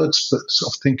understanding words, but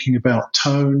sort of thinking about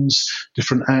tones,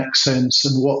 different accents,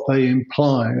 and what they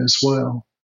imply as well.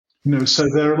 So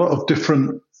there are a lot of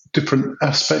different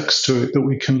aspects to it that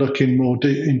we can look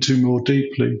into more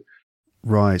deeply.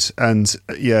 Right. And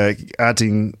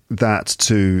adding that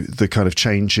to the kind of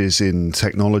changes in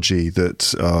technology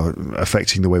that are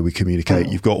affecting the way we communicate,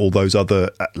 you've got all those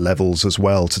other levels as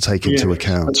well to take into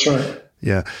account. That's right.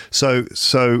 Yeah. So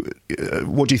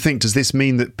what do you think? Does this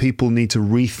mean that people need to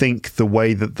rethink the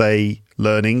way that they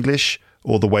learn English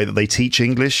or the way that they teach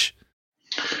English?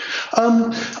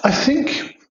 I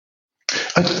think...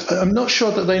 I'm not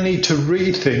sure that they need to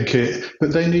rethink it,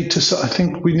 but they need to. I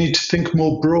think we need to think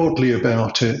more broadly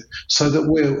about it, so that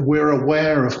we're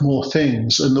aware of more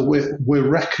things, and that we're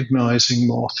recognizing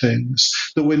more things.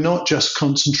 That we're not just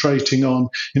concentrating on,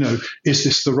 is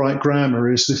this the right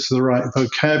grammar? Is this the right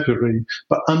vocabulary?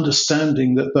 But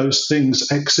understanding that those things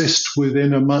exist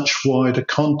within a much wider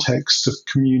context of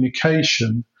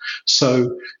communication.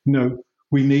 So,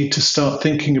 we need to start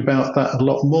thinking about that a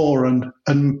lot more,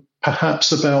 and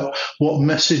perhaps about what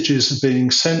messages are being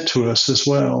sent to us as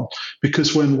well.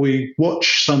 Because when we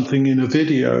watch something in a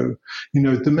video,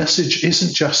 the message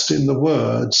isn't just in the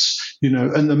words,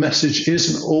 and the message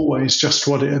isn't always just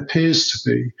what it appears to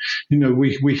be.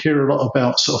 We hear a lot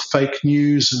about sort of fake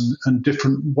news and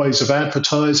different ways of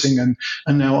advertising, and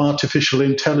now artificial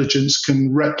intelligence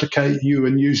can replicate you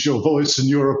and use your voice and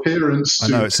your appearance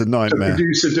to it's a nightmare.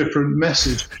 produce a different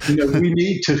message. We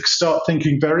need to start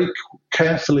thinking very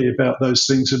carefully about those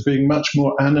things and being much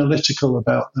more analytical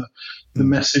about the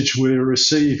message we're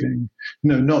receiving,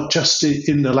 not just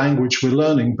in the language we're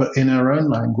learning, but in our own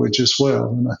language as well.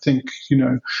 And I think,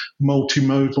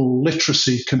 multimodal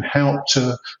literacy can help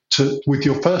to with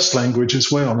your first language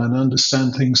as well, and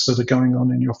understand things that are going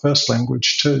on in your first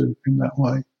language too, in that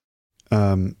way.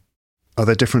 Are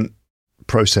there different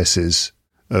processes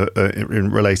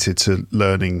related to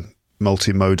learning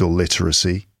multimodal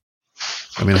literacy?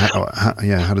 I mean,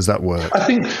 how does that work?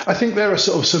 I think there are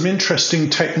sort of some interesting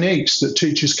techniques that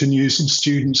teachers can use and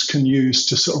students can use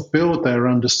to sort of build their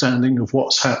understanding of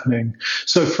what's happening.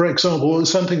 So, for example,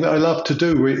 something that I love to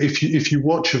do, if you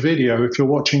watch a video, if you're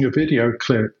watching a video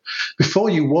clip,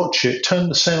 before you watch it, turn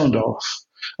the sound off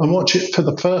and watch it for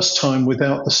the first time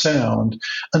without the sound,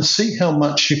 and see how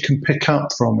much you can pick up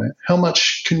from it. How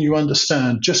much can you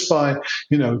understand just by,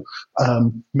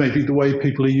 maybe the way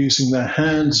people are using their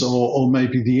hands, or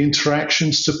maybe the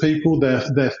interactions to people,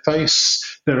 their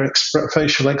face, their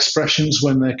facial expressions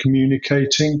when they're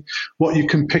communicating, what you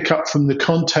can pick up from the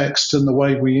context and the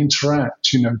way we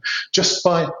interact, just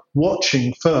by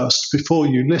watching first before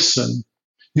you listen.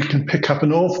 You can pick up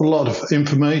an awful lot of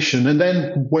information, and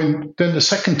then the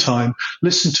second time,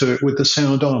 listen to it with the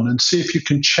sound on and see if you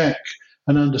can check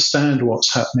and understand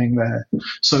what's happening there.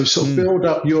 So sort of build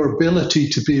up your ability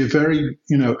to be a very,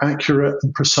 accurate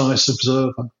and precise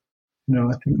observer.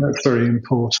 I think that's very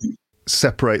important.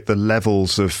 Separate the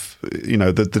levels of,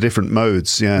 the different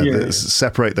modes.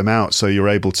 Separate them out so you're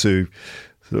able to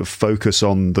sort of focus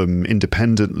on them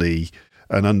independently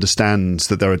and understand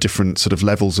that there are different sort of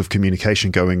levels of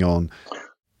communication going on.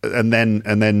 And then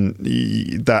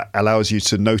that allows you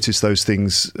to notice those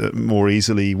things more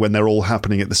easily when they're all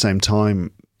happening at the same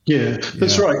time. Yeah,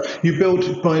 that's right. You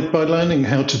build, by learning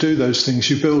how to do those things,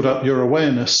 you build up your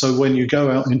awareness. So when you go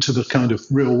out into the kind of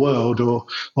real world or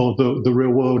the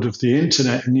real world of the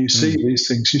internet and you see these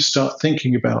things, you start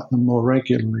thinking about them more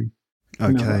regularly.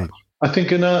 Okay. I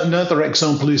think another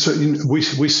example is that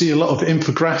we see a lot of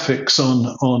infographics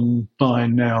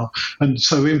online now, and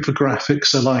so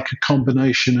infographics are like a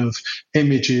combination of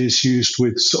images used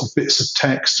with sort of bits of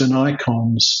text and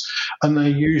icons, and they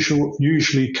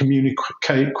usually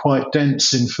communicate quite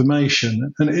dense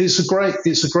information. And it's a great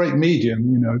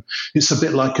medium. It's a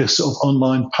bit like a sort of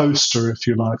online poster, if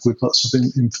you like, with lots of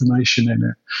information in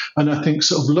it. And I think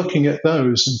sort of looking at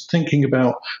those and thinking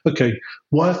about, okay,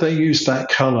 why have they used that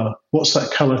color? What's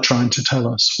that color trying to tell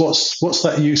us? What's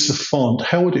that use of font?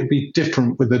 How would it be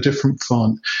different with a different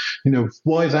font?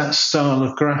 Why that style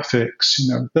of graphics?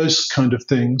 Those kind of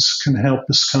things can help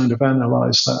us kind of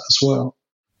analyze that as well.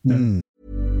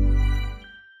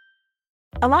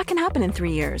 A lot can happen in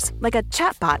 3 years, like a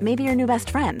chatbot may be your new best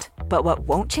friend. But what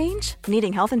won't change?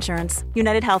 Needing health insurance.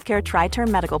 United Healthcare Tri-Term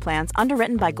Medical Plans,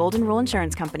 underwritten by Golden Rule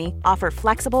Insurance Company, offer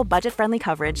flexible, budget-friendly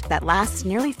coverage that lasts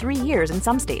nearly 3 years in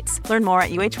some states. Learn more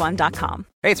at uh1.com.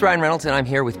 Hey, it's Ryan Reynolds, and I'm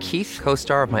here with Keith,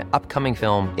 co-star of my upcoming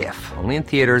film, If, only in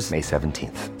theaters May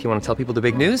 17th. Do you want to tell people the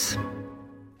big news?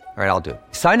 All right, I'll do it.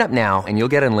 Sign up now and you'll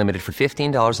get unlimited for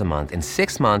 $15 a month and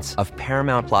 6 months of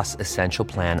Paramount Plus Essential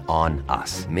Plan on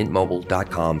us.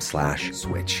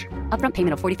 MintMobile.com/switch. Upfront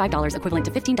payment of $45 equivalent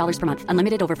to $15 per month.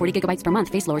 Unlimited over 40 gigabytes per month.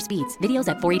 Face lower speeds. Videos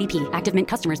at 480p. Active Mint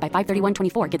customers by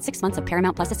 531.24 get 6 months of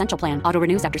Paramount Plus Essential Plan. Auto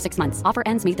renews after 6 months. Offer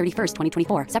ends May 31st,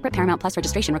 2024. Separate Paramount Plus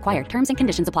registration required. Terms and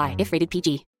conditions apply if rated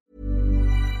PG.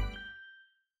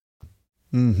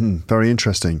 Very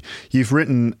interesting. You've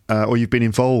written, or you've been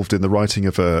involved in the writing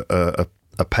of a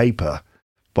paper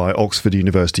by Oxford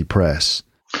University Press.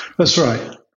 That's right.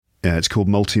 Yeah, it's called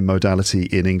Multimodality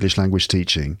in English Language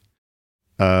Teaching.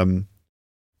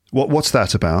 What's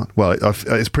that about? Well,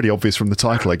 it's pretty obvious from the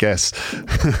title, I guess.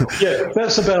 Yeah,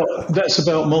 that's about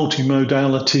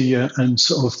multimodality and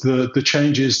sort of the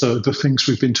changes, the things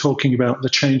we've been talking about, the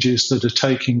changes that are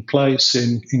taking place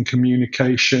in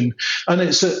communication, and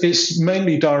it's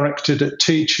mainly directed at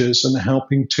teachers and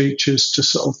helping teachers to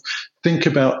sort of think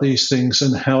about these things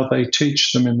and how they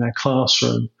teach them in their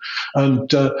classroom.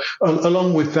 And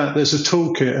along with that, there's a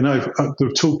toolkit, and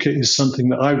the toolkit is something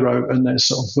that I wrote, and there's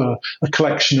sort of a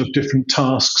collection of different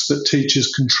tasks that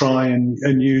teachers can try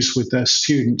and use with their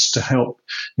students to help,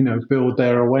 build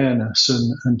their awareness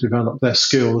and develop their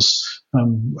skills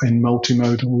in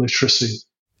multimodal literacy.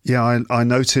 Yeah, I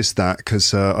noticed that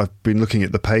because I've been looking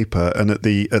at the paper, and at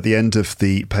the end of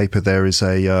the paper there is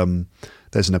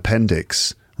there's an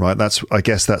appendix. Right, I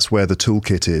guess that's where the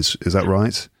toolkit is. Is that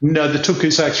right? No, the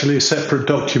toolkit's actually a separate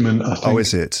document, I think. Oh,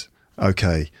 is it?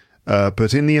 Okay.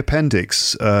 But in the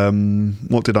appendix,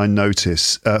 what did I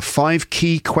notice? 5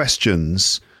 key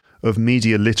questions of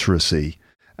media literacy.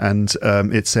 And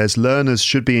it says learners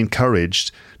should be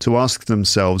encouraged to ask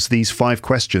themselves these 5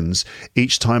 questions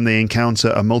each time they encounter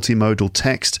a multimodal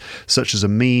text, such as a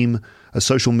meme, a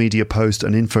social media post,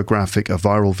 an infographic, a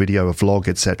viral video, a vlog,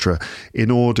 etc., in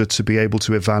order to be able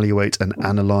to evaluate and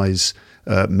analyze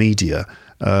media.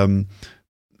 I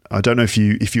don't know if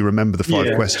you remember the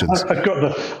 5 questions. I've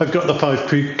got the 5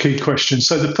 key questions.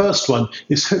 So the first one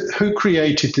is who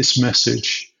created this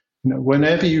message?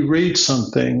 Whenever you read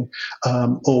something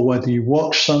or whether you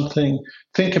watch something,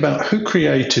 think about who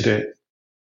created it.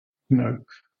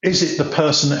 Is it the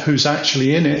person who's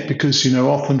actually in it? Because,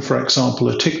 often, for example,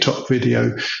 a TikTok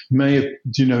video may have,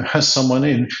 has someone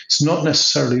in. It's not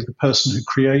necessarily the person who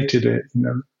created it,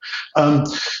 and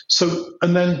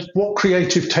then what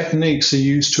creative techniques are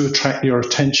used to attract your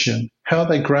attention? How are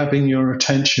they grabbing your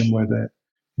attention with it?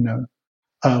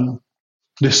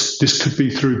 This could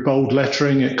be through bold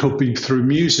lettering, it could be through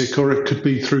music, or it could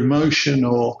be through motion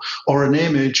or an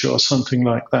image or something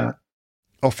like that.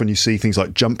 Often you see things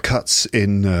like jump cuts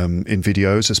in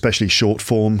videos, especially short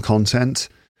form content.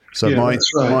 So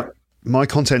my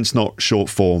content's not short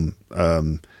form.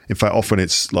 In fact, often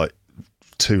it's like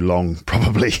too long,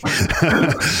 probably.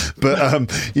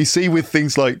 But you see with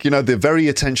things like, the very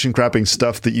attention grabbing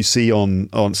stuff that you see on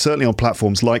certainly on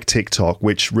platforms like TikTok,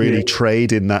 which really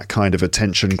trade in that kind of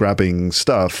attention grabbing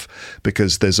stuff,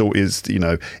 because there's always,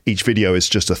 each video is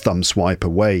just a thumb swipe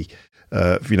away.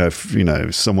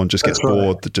 If someone just gets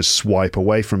bored, they just swipe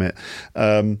away from it.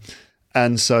 And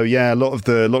so, a lot of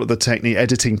the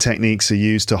editing techniques are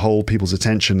used to hold people's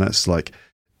attention. That's like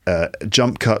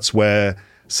jump cuts where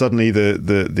suddenly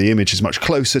the image is much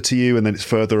closer to you and then it's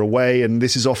further away. And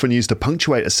this is often used to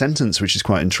punctuate a sentence, which is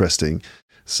quite interesting.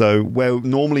 So where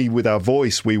normally with our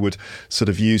voice, we would sort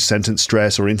of use sentence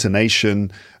stress or intonation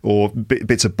or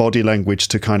bits of body language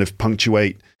to kind of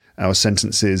punctuate our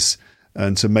sentences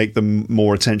and to make them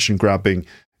more attention grabbing.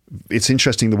 It's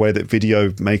interesting the way that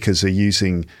video makers are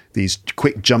using these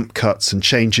quick jump cuts and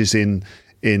changes in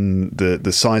in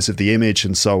the size of the image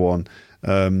and so on,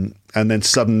 and then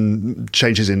sudden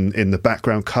changes in the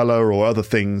background color or other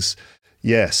things.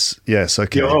 Yes,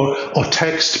 okay. Yeah, or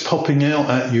text popping out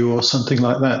at you or something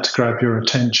like that to grab your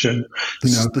attention,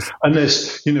 and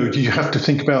there's, you have to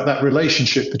think about that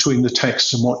relationship between the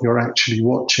text and what you're actually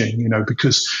watching,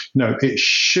 because, it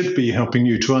should be helping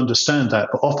you to understand that,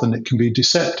 but often it can be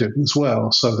deceptive as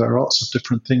well. So there are lots of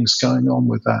different things going on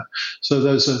with that. So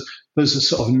there's a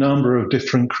sort of number of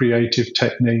different creative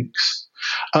techniques.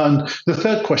 And the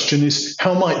third question is,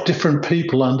 how might different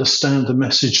people understand the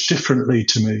message differently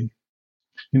to me?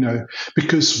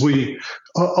 Because we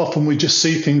just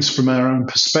see things from our own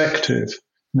perspective,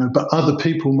 but other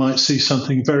people might see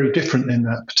something very different in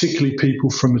that, particularly people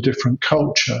from a different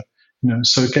culture.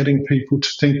 So getting people to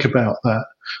think about that,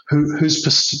 whose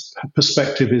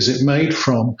perspective is it made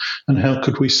from, and how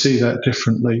could we see that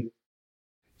differently?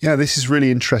 Yeah, this is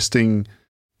really interesting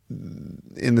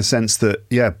in the sense that,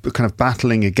 kind of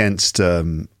battling against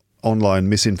online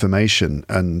misinformation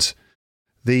and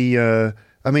the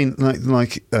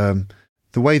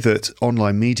the way that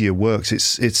online media works,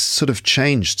 it's sort of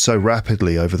changed so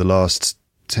rapidly over the last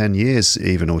 10 years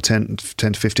even, or 10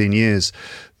 to 15 years,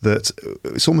 that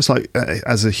it's almost like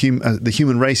the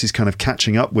human race is kind of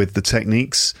catching up with the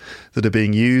techniques that are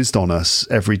being used on us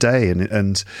every day.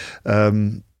 And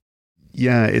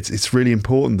it's really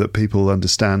important that people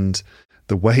understand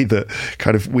the way that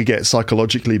kind of we get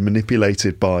psychologically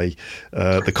manipulated by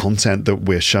the content that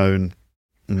we're shown.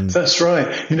 That's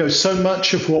right. So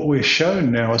much of what we're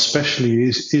shown now, especially,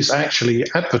 is actually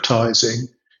advertising.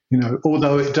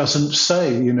 Although it doesn't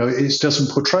say, it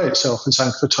doesn't portray itself as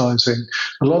advertising.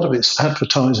 A lot of it's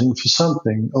advertising for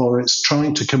something, or it's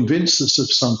trying to convince us of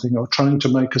something, or trying to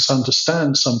make us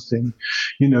understand something.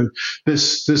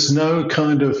 There's no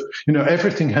kind of,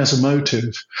 everything has a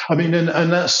motive. I mean, and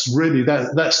that's really,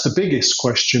 that's the biggest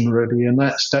question, really. And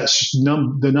that's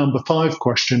the number 5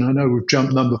 question. I know we've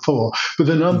jumped number 4, but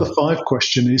the number 5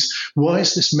 question is, why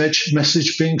is this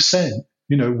message being sent?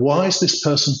 Why is this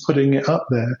person putting it up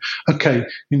there? Okay,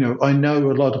 I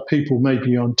know a lot of people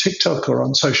maybe on TikTok or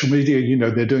on social media,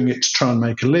 they're doing it to try and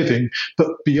make a living. But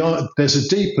beyond, there's a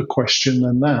deeper question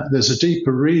than that. There's a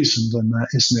deeper reason than that,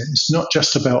 isn't it? It's not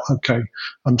just about, okay,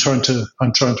 I'm trying to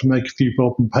make a few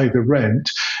bob and pay the rent.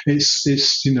 It's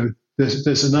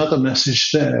there's another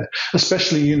message there,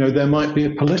 especially, there might be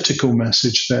a political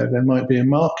message there. There might be a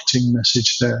marketing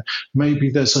message there. Maybe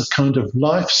there's a kind of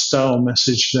lifestyle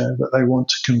message there that they want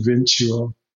to convince you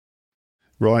of.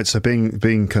 Right. So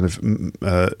being kind of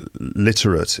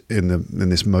literate in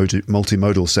this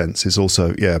multimodal sense is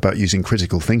also, about using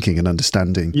critical thinking and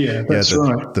understanding. Yeah, that's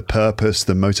right. The purpose,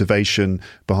 the motivation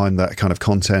behind that kind of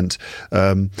content.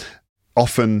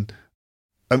 Often,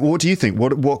 what do you think?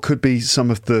 What could be some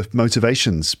of the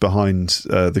motivations behind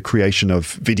the creation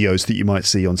of videos that you might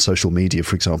see on social media,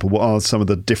 for example? What are some of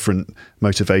the different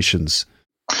motivations?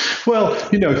 Well,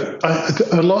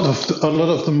 a lot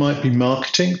of them might be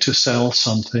marketing to sell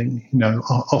something.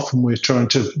 Often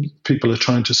people are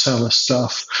trying to sell us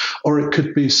stuff, or it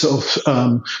could be sort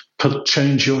of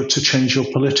change your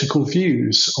political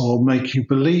views, or make you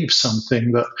believe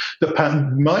something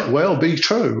that might well be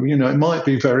true. It might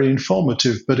be very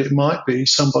informative, but it might be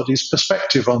somebody's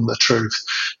perspective on the truth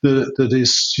that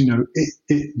is,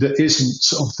 that isn't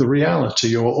sort of the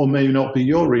reality, or may not be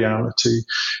your reality.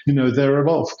 There are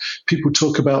a lot of people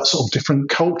talk about sort of different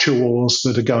culture wars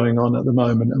that are going on at the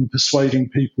moment, and persuading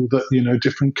people that,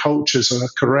 different cultures are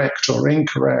correct or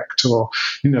incorrect, or,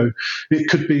 it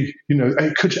could be,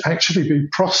 it could actually be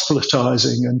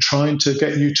proselytizing and trying to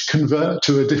get you to convert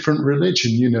to a different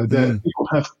religion. People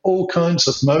have all kinds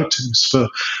of motives for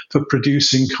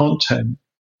producing content.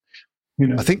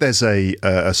 I think there's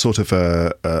a sort of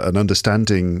an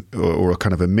understanding or a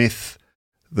kind of a myth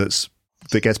that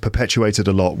gets perpetuated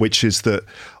a lot, which is that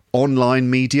online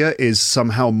media is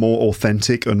somehow more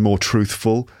authentic and more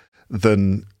truthful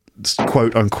than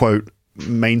quote unquote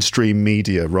mainstream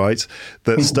media, right?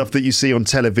 That stuff that you see on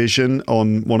television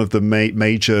on one of the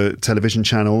major television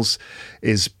channels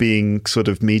is being sort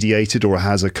of mediated, or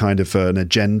has a kind of an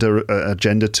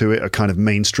agenda to it, a kind of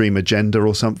mainstream agenda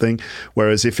or something.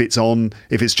 Whereas if it's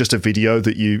just a video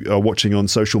that you are watching on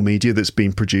social media that's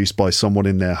been produced by someone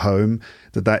in their home,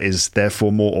 that is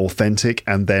therefore more authentic,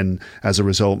 and then as a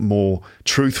result more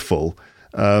truthful.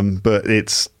 But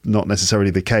it's not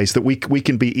necessarily the case. That we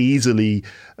can be easily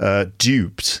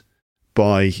duped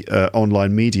by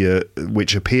online media,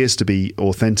 which appears to be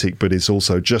authentic, but is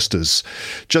also just as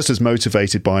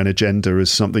motivated by an agenda as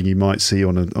something you might see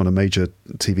on a major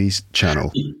TV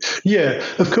channel. Yeah,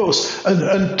 of course,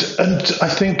 and I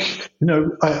think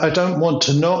I don't want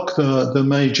to knock the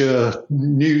major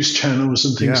news channels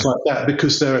and things like that,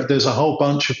 because there's a whole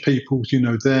bunch of people,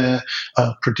 there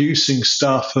producing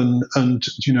stuff and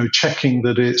checking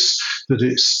that it's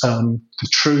the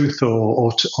truth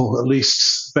or at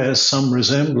least bears some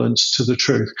resemblance to the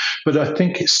truth. But I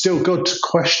think it's still good to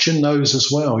question those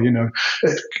as well.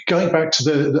 Going back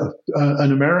to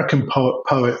an American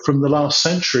poet from the last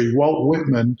century, Walt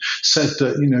Whitman, said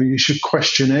that you should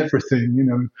question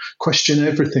everything. Question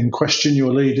everything. Question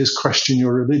your leaders. Question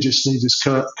your religious leaders.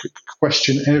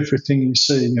 Question everything you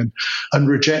see, and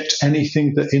reject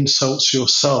anything that insults your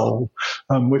soul,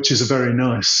 which is a very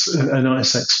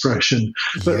nice expression.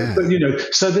 But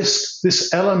so this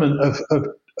element of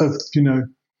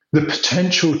the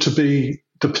potential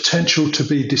to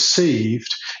be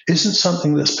deceived isn't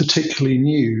something that's particularly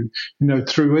new.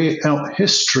 Throughout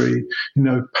history,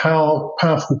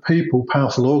 powerful people,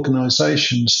 powerful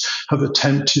organizations have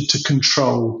attempted to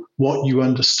control what you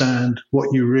understand, what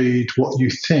you read, what you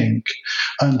think.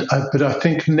 But I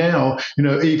think now,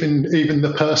 even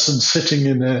the person sitting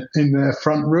in their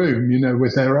front room,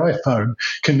 with their iPhone,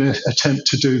 can attempt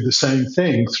to do the same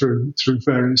thing through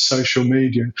various social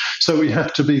media. So we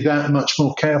have to be that much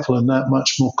more careful and that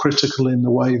much more critical in the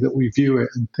way that we view it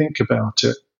and think about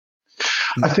it.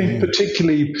 I think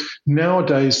particularly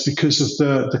nowadays, because of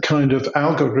the kind of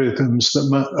algorithms that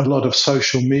a lot of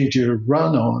social media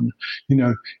run on,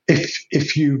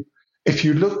 if you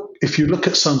look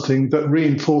at something that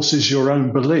reinforces your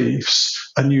own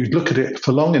beliefs and you look at it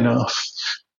for long enough,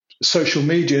 social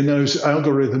media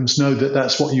algorithms know that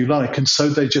that's what you like, and so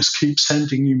they just keep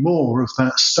sending you more of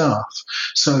that stuff.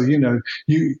 So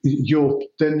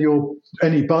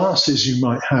any biases you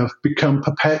might have become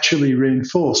perpetually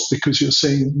reinforced, because you're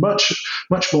seeing much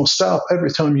more stuff.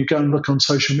 Every time you go and look on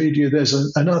social media, there's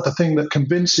another thing that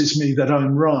convinces me that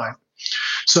I'm right.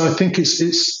 So I think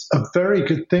it's a very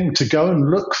good thing to go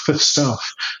and look for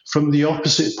stuff from the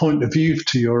opposite point of view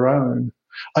to your own.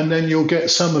 And then you'll get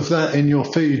some of that in your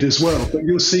feed as well. But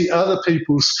you'll see other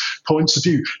people's points of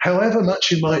view. However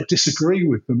much you might disagree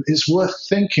with them, it's worth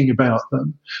thinking about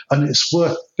them. And it's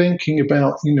worth thinking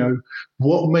about,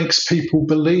 what makes people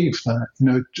believe that,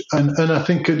 And I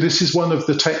think this is one of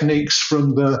the techniques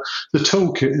from the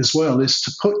toolkit as well, is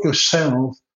to put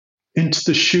yourself into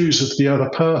the shoes of the other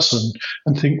person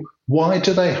and think, why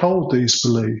do they hold these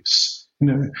beliefs?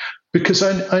 Because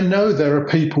I know there are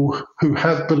people who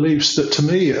have beliefs that to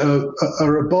me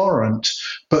are abhorrent,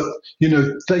 but,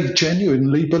 they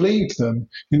genuinely believe them,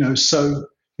 so,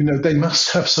 they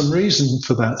must have some reason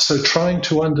for that. So trying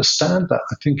to understand that,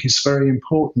 I think, is very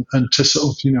important, and to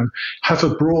sort of, have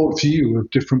a broad view of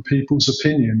different people's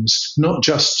opinions, not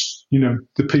just,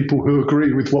 the people who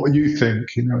agree with what you think,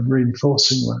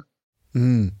 reinforcing that.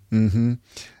 Mm-hmm.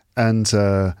 And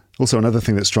also another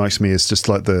thing that strikes me is just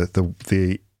like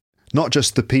the not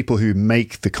just the people who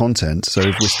make the content. So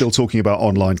if we're still talking about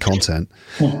online content,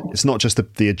 it's not just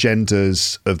the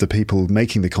agendas of the people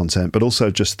making the content, but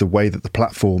also just the way that the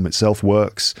platform itself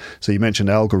works. So you mentioned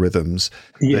algorithms.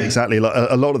 Yeah. Exactly.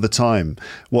 A lot of the time,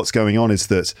 what's going on is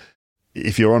that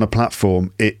if you're on a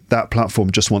platform, that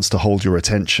platform just wants to hold your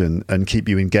attention and keep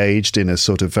you engaged in a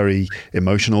sort of very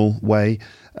emotional way.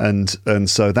 And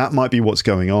so that might be what's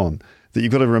going on. That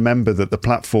you've got to remember that the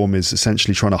platform is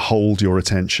essentially trying to hold your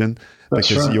attention,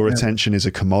 because your attention is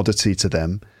a commodity to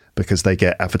them, because they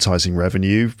get advertising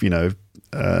revenue,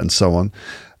 and so on.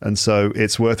 And so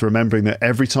it's worth remembering that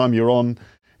every time you're on,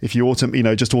 if you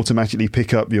just automatically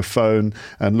pick up your phone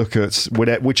and look at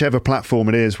whichever platform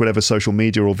it is, whatever social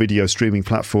media or video streaming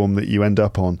platform that you end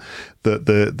up on,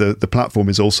 the platform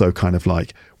is also kind of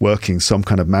like working some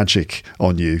kind of magic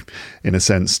on you, in a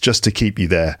sense, just to keep you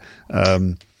there.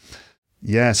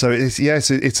 So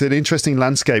it's an interesting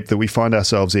landscape that we find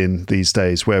ourselves in these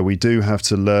days, where we do have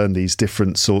to learn these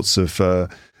different sorts of,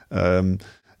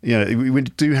 we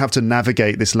do have to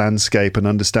navigate this landscape and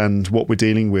understand what we're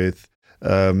dealing with.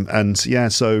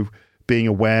 So being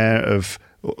aware of,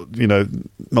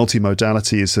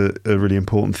 multimodality is a really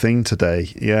important thing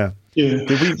today. Yeah. Yeah.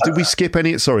 Did we skip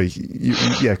any? Sorry.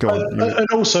 Go on. And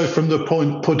also from the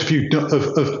point of view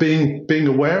of being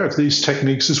aware of these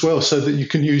techniques as well, so that you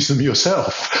can use them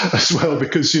yourself as well.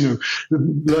 Because, being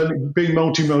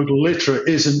multimodal literate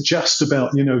isn't just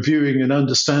about, viewing and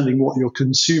understanding what you're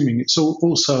consuming. It's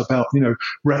also about,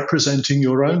 representing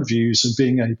your own views and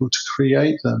being able to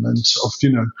create them, and sort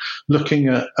of, looking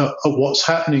at what's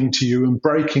happening to you and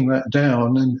breaking that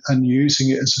down and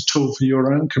using it as a tool for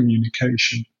your own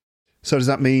communication. So does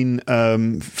that mean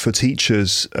for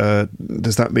teachers,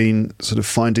 does that mean sort of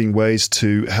finding ways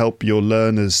to help your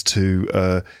learners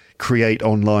to create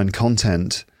online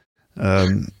content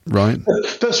right?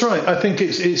 That's right. I think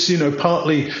it's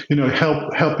partly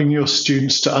helping your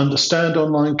students to understand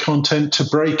online content, to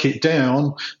break it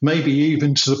down, maybe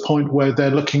even to the point where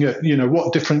they're looking at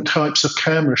what different types of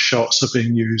camera shots are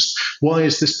being used. Why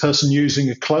is this person using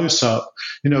a close up?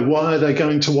 Why are they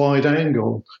going to wide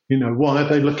angle? Why are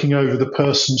they looking over the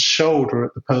person's shoulder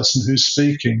at the person who's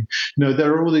speaking?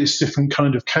 There are all these different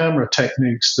kind of camera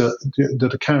techniques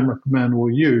that a cameraman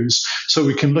will use, so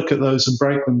we can look at those and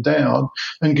break them down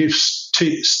and give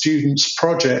students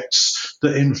projects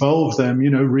that involve them,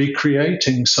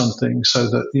 recreating something, so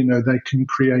that they can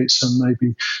create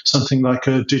maybe something like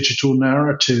a digital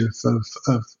narrative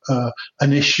of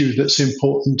an issue that's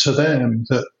important to them,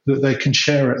 that they can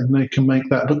share it and they can make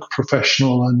that look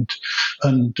professional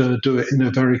and do it in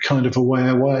a very kind of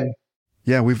aware way.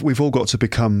 Yeah, we've all got to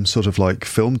become sort of like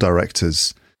film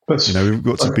directors. We've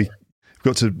got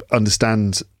to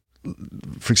understand,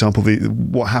 for example,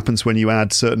 what happens when you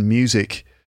add certain music.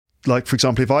 Like, for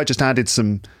example, if I just added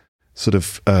some sort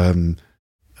of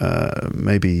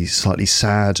maybe slightly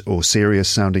sad or serious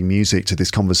sounding music to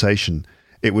this conversation,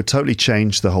 it would totally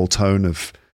change the whole tone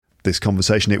of this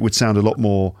conversation. It would sound a lot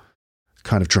more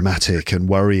kind of dramatic and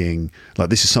worrying, like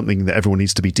this is something that everyone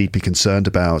needs to be deeply concerned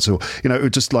about. Or, it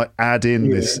would just like add in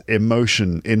this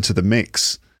emotion into the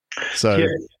mix. So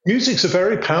music's a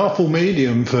very powerful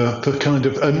medium for kind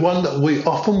of, and one that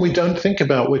we don't think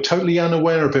about. We're totally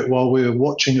unaware of it while we're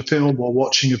watching a film or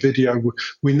watching a video.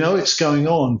 We know it's going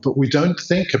on, but we don't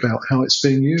think about how it's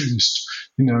being used,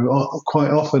 quite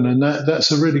often. And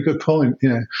that's a really good point.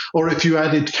 Or if you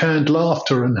added canned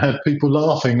laughter and had people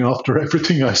laughing after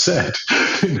everything I said,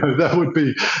 that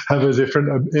would have a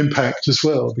different impact as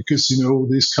well, because all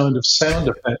these kind of sound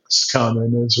effects come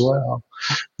in as well.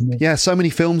 Yeah, so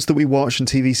many films that we watch and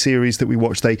TV series that we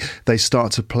watch, they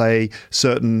start to play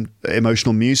certain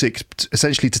emotional music,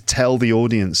 essentially to tell the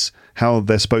audience how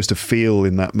they're supposed to feel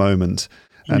in that moment.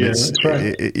 And that's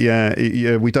right.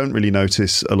 We don't really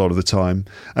notice a lot of the time,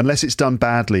 unless it's done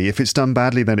badly. If it's done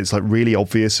badly, then it's like really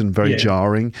obvious and very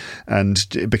jarring, and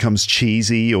it becomes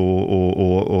cheesy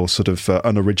or sort of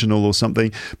unoriginal or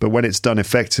something. But when it's done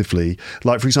effectively,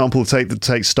 like for example,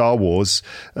 take Star Wars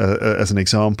as an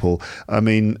example. I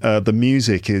mean, the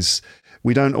music is,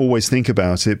 we don't always think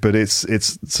about it, but it's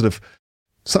sort of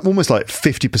almost like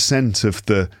 50% of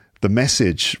the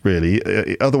message, really.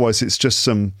 Otherwise, it's just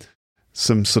some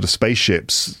sort of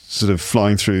spaceships sort of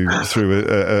flying through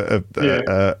a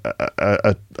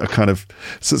kind of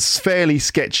fairly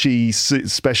sketchy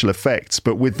special effects,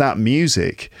 but with that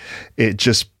music, it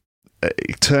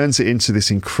turns it into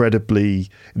this incredibly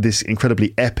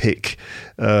epic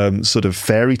sort of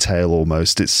fairy tale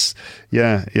almost. It's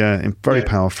very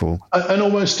powerful. And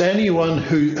almost anyone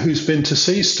who's been to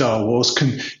see Star Wars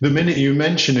the minute you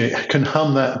mention it, can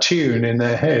hum that tune in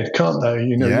their head, can't they?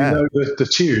 You know the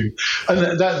tune.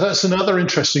 And that's another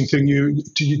interesting thing.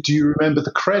 Do you remember the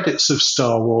credits of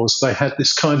Star Wars? They had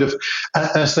this kind of,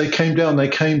 as they came down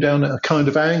at a kind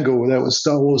of angle. There was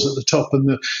Star Wars at the top, and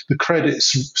the credits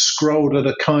scrolled at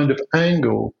a kind of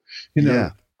angle.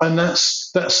 And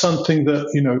that's something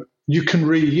that you can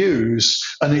reuse,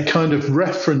 and it kind of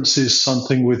references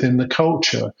something within the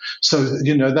culture. So,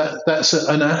 that's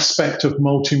an aspect of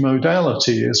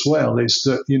multimodality as well, is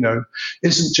that,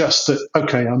 isn't just that,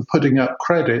 okay, I'm putting up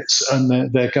credits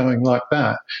and they're going like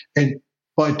that. And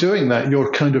by doing that,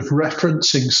 you're kind of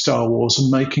referencing Star Wars and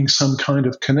making some kind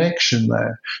of connection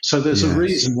there. So there's a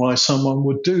reason why someone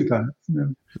would do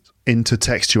that.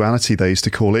 Intertextuality, they used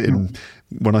to call it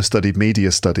when I studied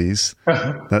media studies.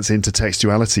 That's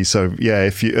intertextuality. So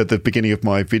if you, at the beginning of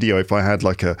my video, if I had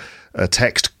like a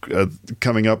text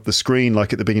coming up the screen,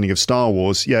 like at the beginning of Star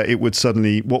Wars, it would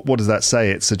suddenly, what does that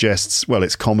say? It suggests, well,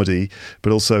 it's comedy,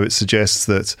 but also it suggests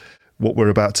that what you're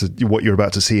about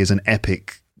to see is an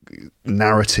epic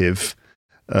narrative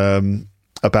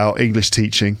about English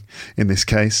teaching in this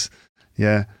case.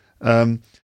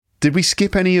 Did we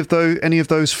skip any of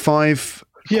those five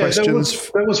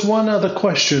questions? There was one other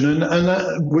question, and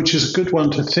that, which is a good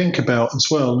one to think about as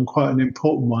well, and quite an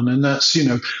important one, and that's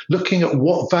looking at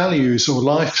what values or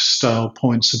lifestyle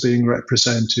points are being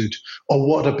represented or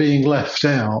what are being left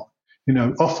out.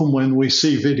 Often when we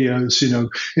see videos,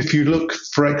 if you look,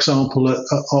 for example, at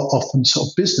often sort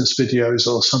of business videos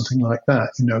or something like that,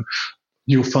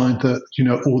 you'll find that,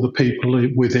 all the people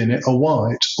within it are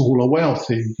white, all are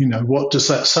wealthy. What does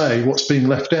that say? What's being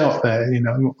left out there, and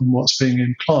what's being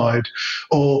implied?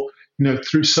 Or,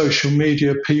 through social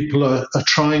media, people are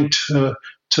trying to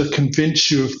to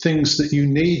convince you of things that you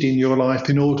need in your life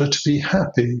in order to be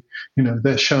happy.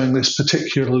 They're showing this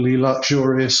particularly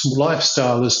luxurious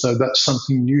lifestyle as though that's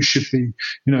something you should be,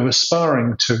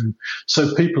 aspiring to.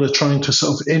 So people are trying to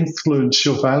sort of influence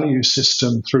your value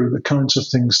system through the kinds of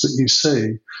things that you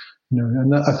see.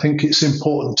 And I think it's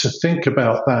important to think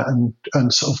about that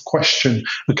and sort of question,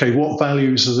 okay, what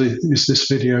values is this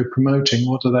video promoting?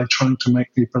 What are they trying to make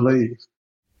me believe?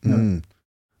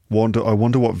 I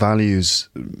wonder what values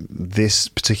this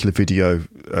particular video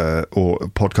or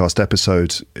podcast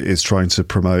episode is trying to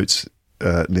promote,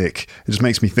 Nik. It just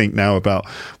makes me think now about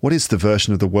what is the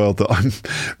version of the world that I'm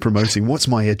promoting? What's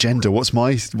my agenda? What's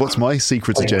my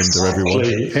secret agenda, everyone?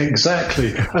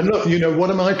 Exactly. And look, what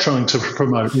am I trying to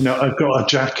promote? I've got a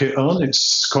jacket on.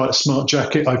 It's quite a smart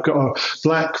jacket. I've got a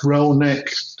black roll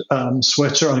neck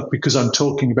sweater because I'm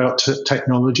talking about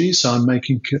technology. So I'm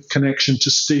making connection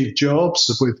to Steve Jobs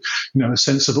with, a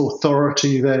sense of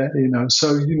authority there.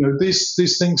 So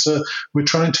these things we're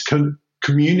trying to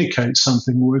communicate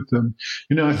something with them.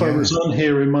 If I was on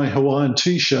here in my Hawaiian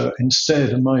t-shirt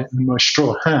instead and my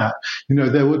straw hat,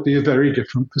 there would be a very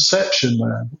different perception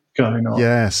there going on.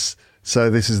 Yes.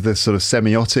 So this is the sort of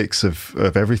semiotics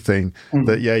of everything.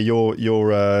 That your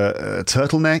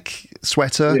turtleneck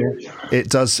sweater,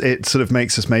 it sort of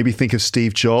makes us maybe think of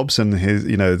Steve Jobs and his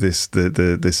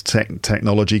this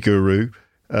technology guru,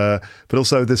 but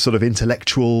also this sort of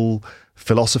intellectual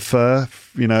philosopher,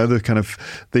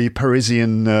 the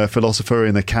Parisian philosopher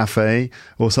in a cafe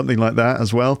or something like that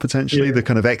as well, potentially, the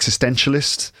kind of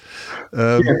existentialist.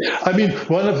 I mean,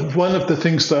 one of the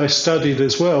things that I studied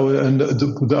as well and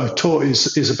that I taught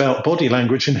is about body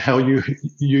language and how you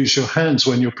use your hands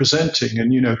when you're presenting.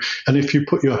 And if you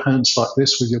put your hands like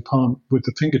this with your palm, with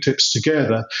the fingertips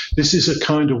together, this is a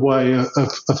kind of way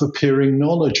of appearing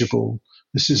knowledgeable.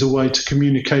 This is a way to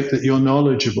communicate that you're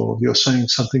knowledgeable. You're saying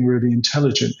something really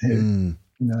intelligent here.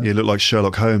 You look like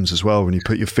Sherlock Holmes as well when you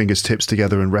put your fingertips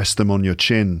together and rest them on your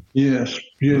chin. Yes,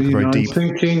 I'm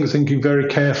thinking very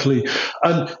carefully.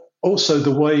 And also the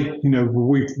way,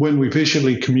 when we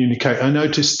visually communicate, I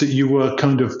noticed that you were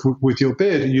kind of with your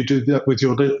beard, and you do that with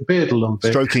your beard a little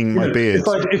bit. Stroking my beard.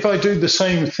 If I do the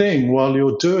same thing while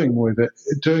you're doing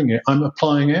it, I'm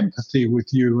applying empathy with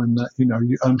you, and that,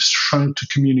 I'm trying to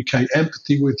communicate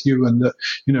empathy with you, and that,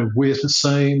 we're the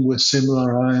same, we're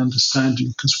similar, I understand you,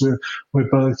 because we're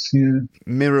both,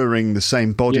 mirroring the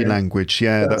same body language.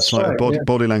 Yeah, that's like a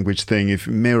body language thing. If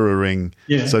mirroring,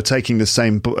 so taking the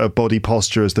same body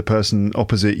posture as the person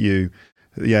opposite you,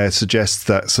 it suggests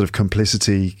that sort of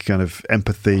complicity, kind of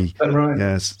empathy. Right.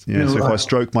 Yes. So if I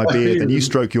stroke my beard, then you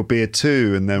stroke your beard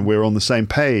too, and then we're on the same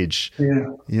page. Yeah.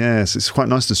 Yes, it's quite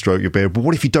nice to stroke your beard. But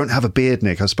what if you don't have a beard,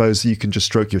 Nik? I suppose you can just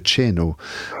stroke your chin, or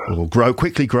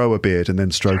quickly grow a beard and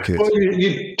then stroke it. Well,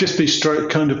 you'd just be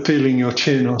kind of feeling your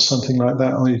chin or something like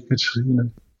that, or you could,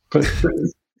 but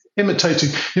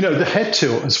imitating, the head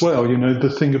tilt as well. The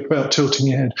thing about tilting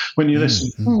your head when you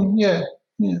listen.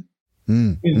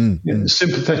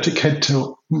 Sympathetic head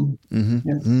tilt.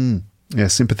 Yeah,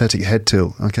 sympathetic head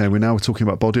tilt. Okay, we're talking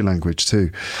about body language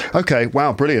too. Okay,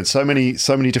 wow, brilliant. So many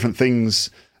different things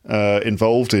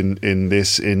involved in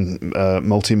this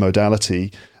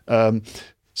multimodality.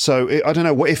 So I don't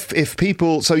know what if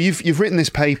people. So you've written this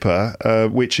paper,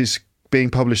 which is being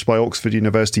published by Oxford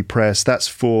University Press. That's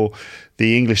for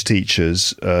the English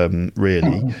teachers,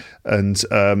 really. And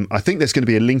I think there's going to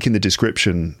be a link in the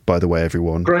description, by the way,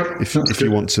 everyone. Great. If you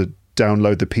want to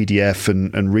download the PDF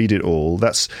and read it all.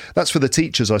 That's for the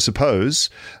teachers, I suppose.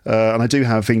 And I do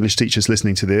have English teachers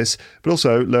listening to this, but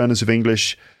also learners of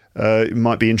English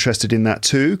might be interested in that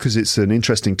too, because it's an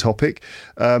interesting topic.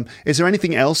 Is there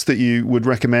anything else that you would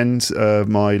recommend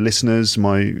my listeners,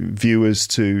 my viewers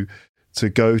to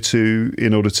go to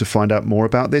in order to find out more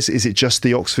about this? Is it just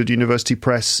the Oxford University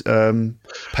Press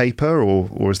paper,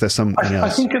 or is there something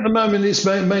else? I think at the moment it's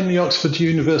mainly Oxford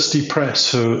University Press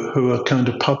who are kind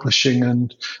of publishing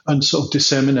and sort of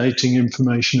disseminating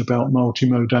information about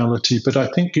multimodality. But I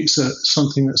think it's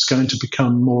something that's going to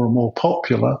become more and more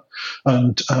popular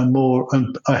and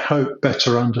I hope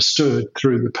better understood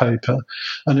through the paper.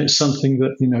 And it's something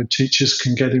that, teachers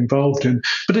can get involved in.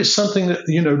 But it's something that,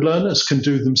 learners can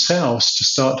do themselves to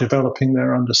start developing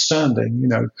their understanding.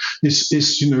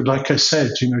 Is like I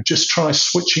said, just try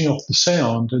switching off the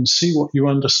sound and see what you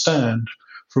understand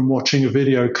from watching a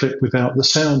video clip without the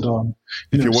sound on.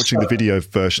 If you're watching the video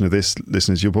version of this,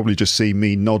 listeners, you'll probably just see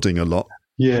me nodding a lot.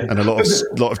 Yeah, and a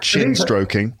lot of chin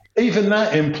stroking. even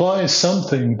that implies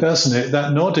something, doesn't it?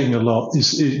 That nodding a lot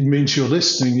it means you're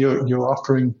listening. You're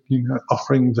offering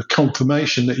the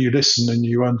confirmation that you listen and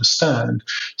you understand.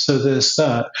 So there's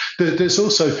that. There's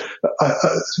also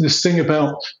this thing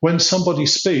about when somebody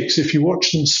speaks. If you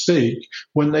watch them speak,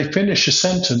 when they finish a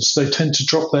sentence, they tend to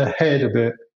drop their head a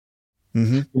bit.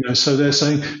 Mm-hmm. So they're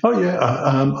saying, "Oh yeah,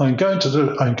 I'm going to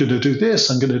do this.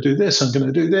 I'm going to do this. I'm going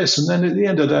to do this, and then at the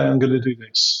end of the day, I'm going to do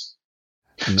this."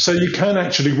 So you can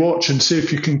actually watch and see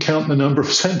if you can count the number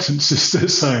of sentences they're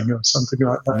saying or something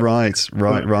like that. Right.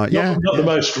 Not the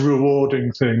most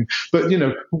rewarding thing, but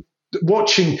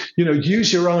watching,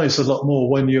 use your eyes a lot more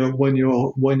when you're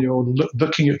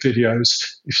looking at videos.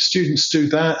 If students do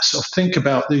that, sort of think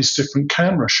about these different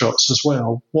camera shots as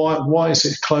well. Why is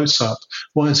it close up?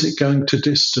 Why is it going to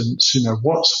distance?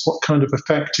 What kind of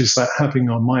effect is that having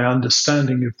on my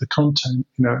understanding of the content?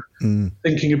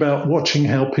 Thinking about watching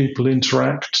how people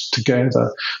interact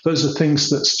together. Those are things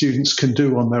that students can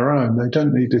do on their own. They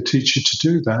don't need a teacher to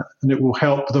do that, and it will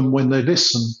help them when they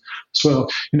listen as well.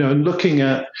 And looking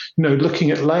at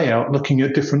layout, looking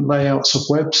at different layouts of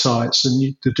websites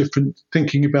and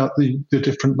thinking about the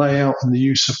different layout and the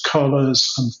use of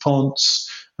colors and fonts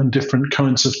and different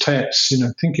kinds of text,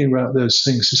 thinking about those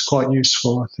things is quite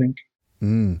useful, I think.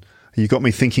 You got me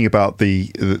thinking about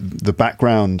the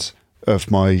background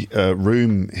of my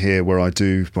room here where I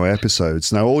do my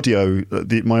episodes. Now,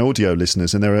 my audio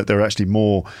listeners, and there are actually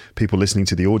more people listening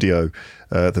to the audio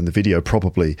than the video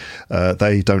probably.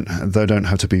 They don't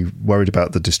have to be worried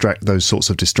about those sorts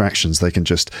of distractions. They can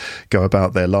just go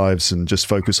about their lives and just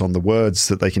focus on the words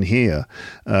that they can hear.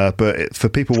 But for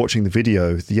people watching the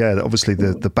video, obviously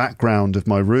the background of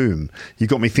my room, you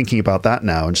got me thinking about that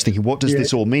now, and just thinking, what does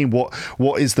this all mean?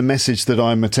 What is the message that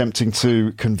I'm attempting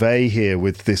to convey here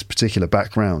with this particular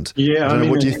background?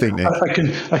 What do you think, Nick?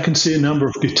 I can see a number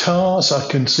of guitars. I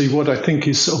can see what I think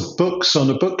is sort of books on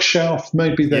a bookshelf.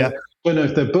 Maybe they're I don't know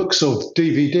if they're books or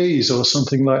DVDs or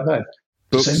something like that.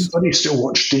 Books. Does anybody still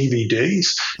watch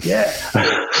DVDs? Yeah.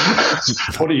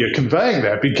 What are you conveying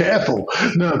there? Be careful.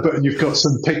 No, but you've got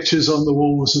some pictures on the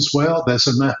walls as well. There's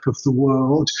a map of the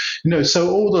world. So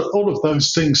all of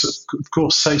those things, of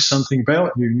course, say something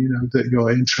about you. That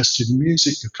you're interested in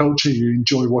music, your culture. You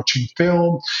enjoy watching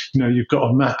film. You've got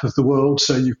a map of the world,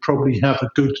 so you probably have a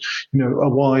good, a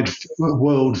wide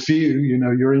world view.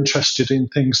 You're interested in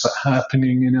things that are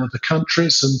happening in other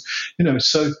countries, and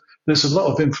so. There's a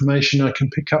lot of information I can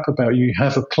pick up about you. You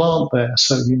have a plant there,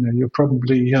 so you're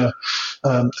probably a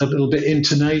little bit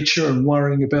into nature and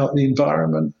worrying about the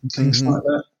environment and things like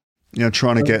that.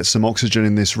 Trying to get some oxygen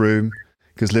in this room,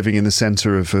 because living in the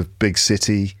centre of a big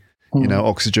city,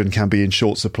 oxygen can be in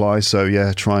short supply.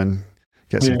 So try and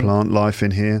get some plant life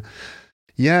in here.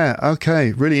 Yeah,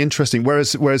 okay, really interesting.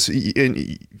 Whereas for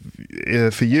you,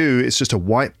 it's just a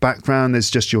white background. There's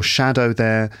just your shadow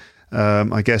there.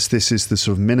 I guess this is the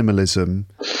sort of minimalism.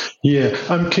 Yeah,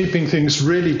 I'm keeping things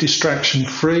really distraction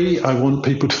free. I want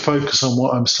people to focus on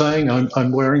what I'm saying.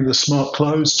 I'm wearing the smart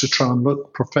clothes to try and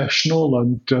look professional,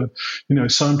 and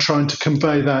so I'm trying to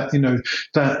convey that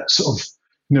that sort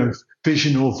of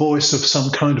vision or voice of some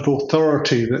kind of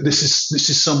authority, that this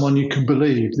is someone you can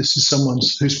believe. This is someone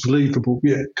who's believable.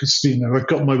 Yeah, because I've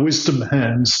got my wisdom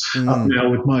hands up now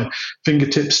with my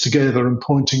fingertips together and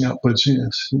pointing upwards.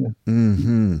 Yes. Yeah.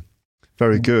 Mm-hmm.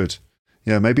 Very good.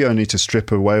 Yeah, maybe I need to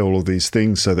strip away all of these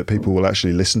things so that people will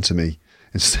actually listen to me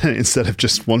instead of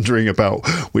just wondering about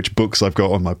which books I've got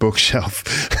on my bookshelf.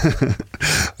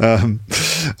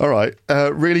 All right.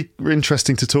 Really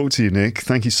interesting to talk to you, Nick.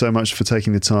 Thank you so much for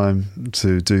taking the time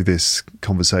to do this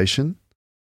conversation.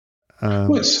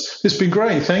 It's been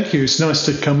great. Thank you. It's nice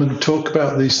to come and talk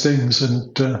about these things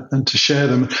and to share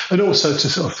them, and also to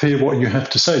sort of hear what you have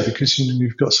to say, because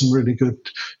you've got some really good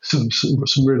some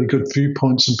really good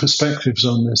viewpoints and perspectives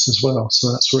on this as well.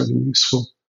 So that's really useful.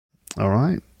 All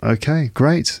right. Okay.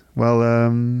 Great.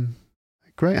 Well,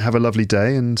 great. Have a lovely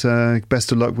day, and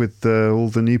best of luck with all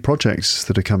the new projects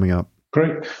that are coming up.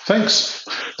 Great. Thanks,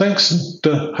 and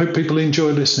hope people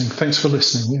enjoy listening. Thanks for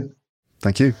listening. Yeah.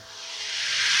 Thank you.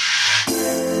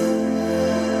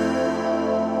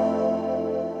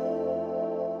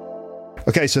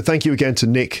 Okay, so thank you again to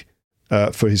Nik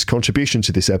for his contribution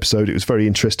to this episode. It was very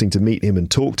interesting to meet him and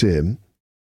talk to him.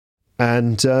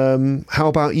 And how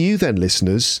about you then,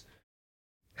 listeners?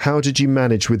 How did you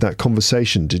manage with that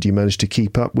conversation? Did you manage to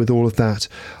keep up with all of that?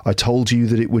 I told you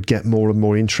that it would get more and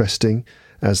more interesting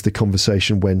as the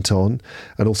conversation went on,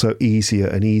 and also easier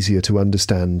and easier to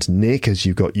understand Nik as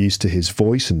you got used to his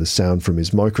voice and the sound from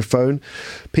his microphone.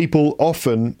 People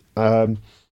often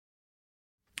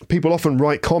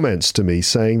write comments to me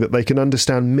saying that they can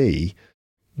understand me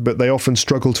but they often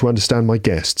struggle to understand my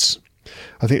guests.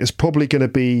 I think there's probably going to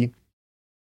be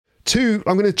I'm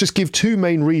going to just give two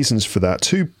main reasons for that,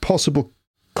 two possible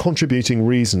contributing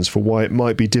reasons for why it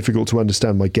might be difficult to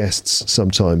understand my guests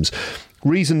sometimes.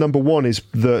 Reason number one is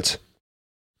that,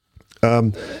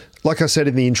 like I said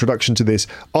in the introduction to this,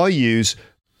 I use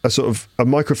a sort of a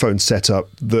microphone setup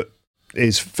that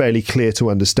is fairly clear to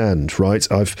understand, right?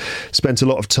 I've spent a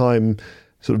lot of time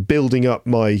sort of building up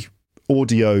my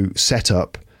audio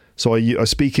setup. So I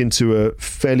speak into a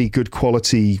fairly good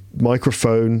quality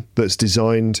microphone that's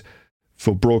designed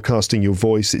for broadcasting your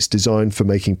voice. It's designed for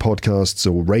making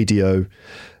podcasts or radio.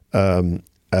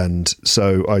 And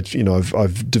so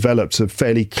I've developed a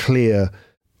fairly clear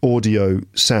audio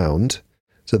sound.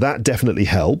 So that definitely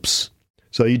helps.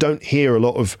 So you don't hear a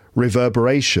lot of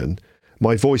reverberation.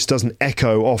 My voice doesn't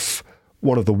echo off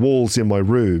one of the walls in my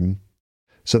room.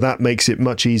 So that makes it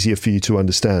much easier for you to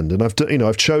understand. And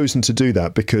I've chosen to do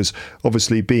that because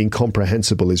obviously being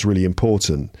comprehensible is really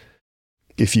important.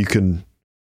 If you can,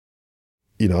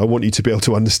 I want you to be able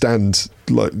to understand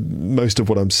like most of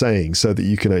what I'm saying so that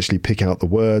you can actually pick out the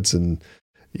words and,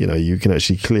 you can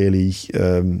actually clearly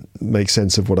make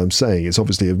sense of what I'm saying. It's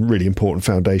obviously a really important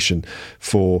foundation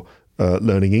for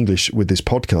learning English with this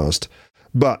podcast.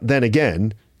 But then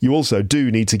again, you also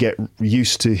do need to get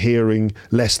used to hearing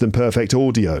less than perfect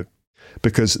audio,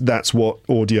 because that's what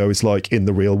audio is like in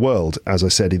the real world. As I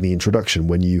said in the introduction,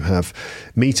 when you have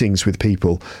meetings with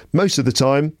people, most of the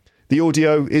time the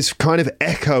audio is kind of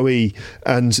echoey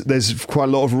and there's quite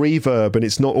a lot of reverb and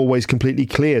it's not always completely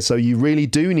clear. So you really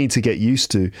do need to get used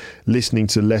to listening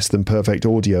to less than perfect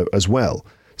audio as well.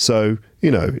 So,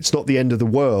 it's not the end of the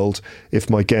world if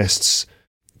my guests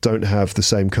don't have the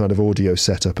same kind of audio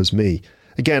setup as me.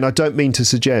 Again, I don't mean to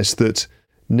suggest that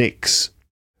Nik's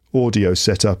audio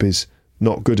setup is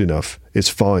not good enough. It's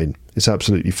fine. It's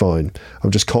absolutely fine.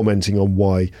 I'm just commenting on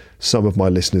why some of my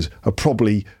listeners are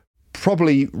probably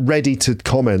ready to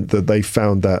comment that they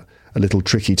found that a little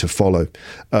tricky to follow.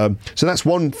 So that's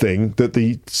one thing, that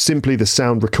the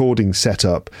sound recording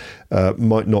setup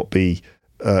might not be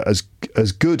as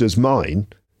good as mine,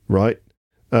 right?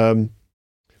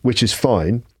 Which is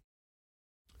fine.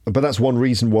 But that's one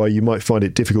reason why you might find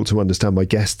it difficult to understand my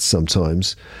guests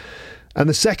sometimes. And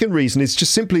the second reason is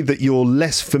just simply that you're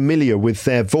less familiar with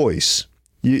their voice.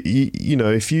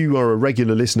 If you are a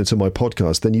regular listener to my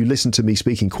podcast, then you listen to me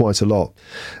speaking quite a lot,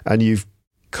 and you've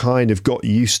kind of got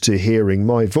used to hearing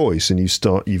my voice, and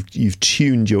you've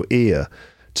tuned your ear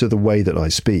to the way that I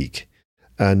speak.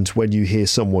 And when you hear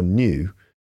someone new,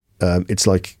 it's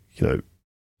like,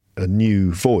 a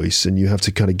new voice, and you have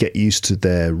to kind of get used to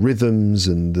their rhythms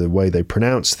and the way they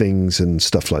pronounce things and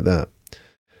stuff like that.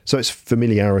 So it's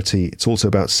familiarity. It's also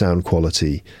about sound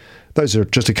quality. Those are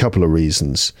just a couple of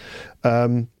reasons.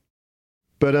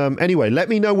 But anyway, let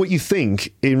me know what you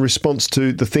think in response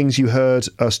to the things you heard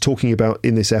us talking about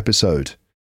in this episode.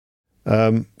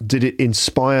 Did it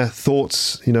inspire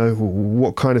thoughts?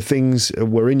 What kind of things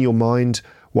were in your mind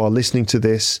while listening to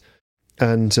this?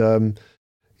 And,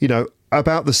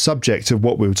 about the subject of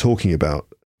what we were talking about.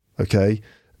 Okay.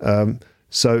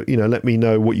 So, let me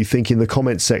know what you think in the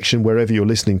comments section wherever you're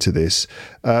listening to this.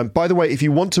 By the way, if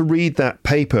you want to read that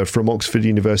paper from Oxford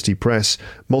University Press,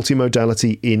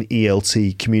 Multimodality in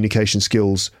ELT, Communication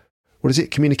Skills. What is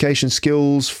it? Communication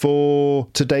Skills for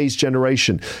Today's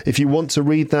Generation. If you want to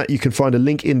read that, you can find a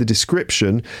link in the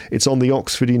description. It's on the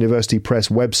Oxford University Press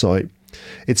website.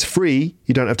 It's free,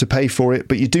 you don't have to pay for it,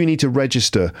 but you do need to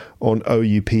register on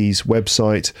OUP's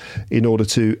website in order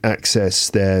to access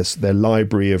their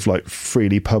library of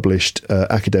freely published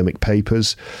academic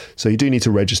papers. So you do need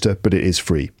to register, but it is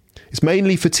free. It's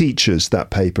mainly for teachers, that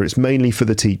paper. It's mainly for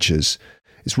the teachers.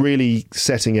 It's really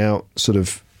setting out sort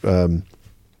of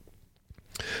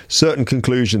certain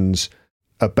conclusions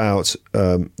about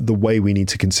the way we need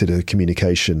to consider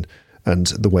communication and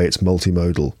the way it's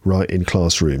multimodal, right, in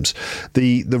classrooms.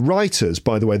 The writers,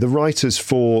 by the way, the writers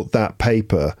for that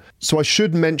paper. So I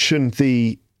should mention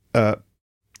the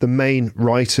main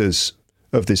writers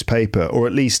of this paper, or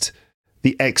at least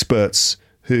the experts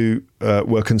who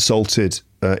were consulted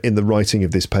in the writing of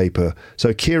this paper.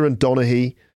 So Kieran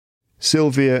Donaghy,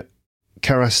 Sylvia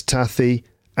Karastathy,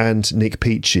 and Nik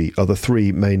Peachey are the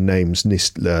three main names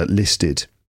listed.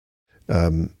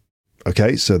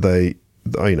 Okay, so they...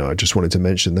 I just wanted to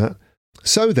mention that.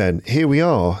 So then, here we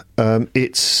are.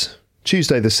 It's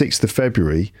Tuesday, the 6th of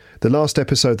February. The last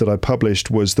episode that I published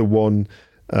was the one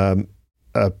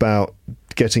about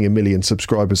getting 1 million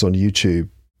subscribers on YouTube,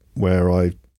 where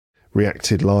I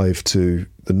reacted live to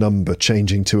the number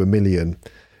changing to 1 million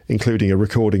including a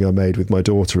recording I made with my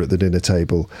daughter at the dinner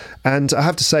table. And I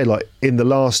have to say, like, in the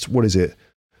last,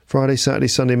 Friday, Saturday,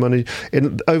 Sunday, Monday,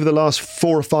 over the last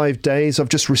 4 or 5 days, I've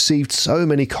just received so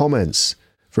many comments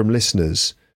from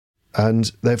listeners,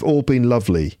 and they've all been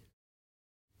lovely.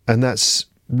 And that's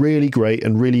really great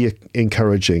and really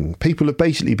encouraging. People have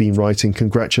basically been writing,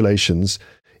 congratulations,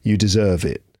 you deserve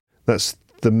it. That's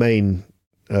the main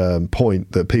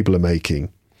point that people are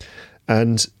making.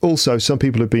 And also, some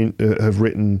people have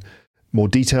written more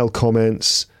detailed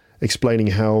comments, explaining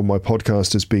how my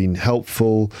podcast has been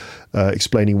helpful,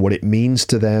 explaining what it means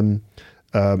to them.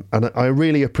 And I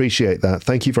really appreciate that.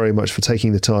 Thank you very much for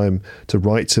taking the time to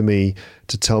write to me,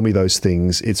 to tell me those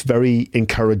things. It's very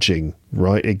encouraging,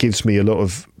 right? It gives me a lot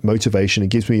of motivation. It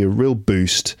gives me a real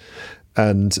boost.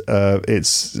 And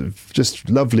it's just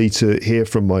lovely to hear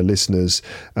from my listeners.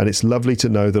 And it's lovely to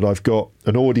know that I've got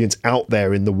an audience out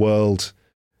there in the world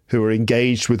who are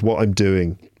engaged with what I'm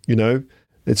doing. You know,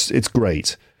 it's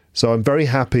great. So I'm very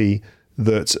happy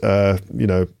that,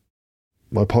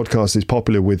 my podcast is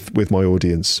popular with my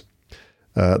audience.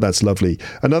 That's lovely.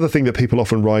 Another thing that people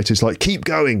often write is like, keep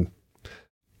going.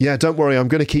 Yeah, don't worry, I'm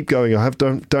going to keep going. I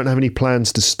don't have any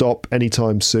plans to stop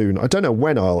anytime soon. I don't know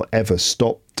when I'll ever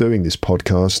stop doing this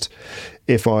podcast,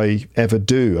 if I ever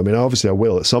do. I mean, obviously I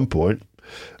will at some point.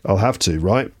 I'll have to,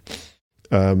 right?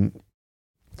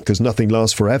 Because nothing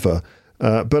lasts forever.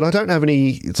 But I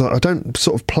don't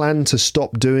sort of plan to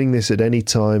stop doing this at any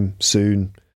time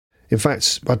soon. In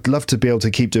fact, I'd love to be able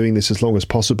to keep doing this as long as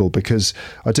possible, because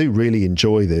I do really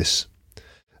enjoy this.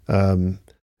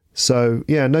 So,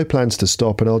 yeah, no plans to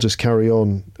stop, and I'll just carry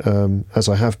on as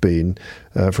I have been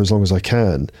for as long as I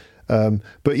can.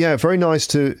 But, yeah, very nice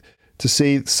to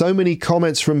see so many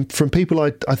comments from people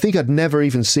I think I'd never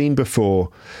even seen before,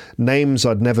 names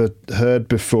I'd never heard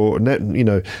before,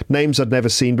 names I'd never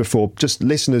seen before, just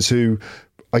listeners who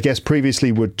I guess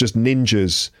previously were just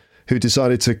ninjas who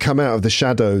decided to come out of the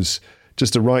shadows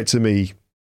just to write to me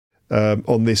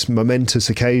on this momentous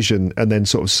occasion, and then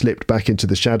sort of slipped back into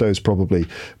the shadows probably.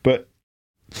 But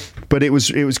it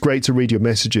was great to read your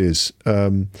messages.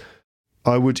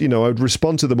 I would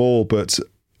respond to them all, but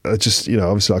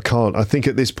obviously I can't. I think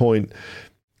at this point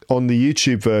on the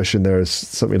YouTube version there is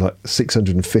something like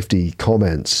 650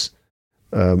 comments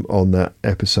on that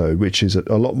episode, which is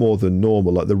a lot more than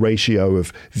normal. Like the ratio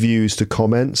of views to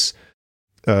comments,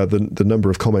 the number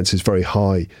of comments is very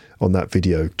high on that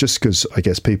video, just because I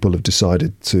guess people have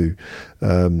decided to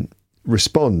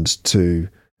respond to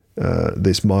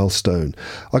this milestone.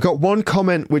 I got one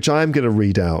comment which I am going to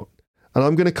read out, and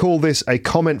I'm going to call this a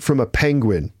comment from a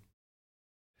penguin.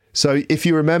 So if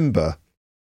you remember,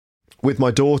 with my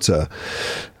daughter,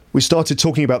 we started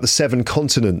talking about the 7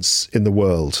 continents in the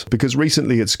world, because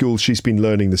recently at school she's been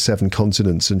learning the 7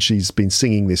 continents, and she's been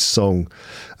singing this song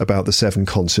about the 7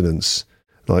 continents.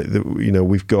 Like,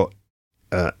 we've got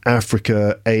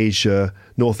Africa, Asia,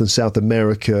 North and South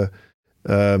America,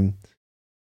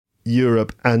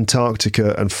 Europe,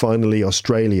 Antarctica, and finally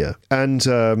Australia. And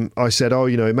I said,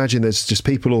 imagine there's just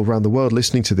people all around the world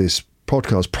listening to this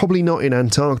podcast. Probably not in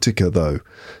Antarctica, though,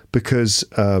 because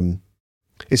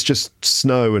it's just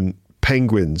snow and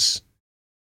penguins.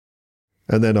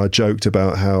 And then I joked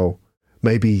about how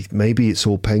maybe it's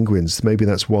all penguins. Maybe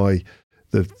that's why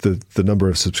the number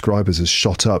of subscribers has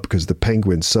shot up, because the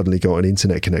penguins suddenly got an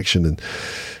internet connection, and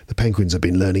the penguins have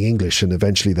been learning English, and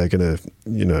eventually they're going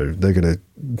to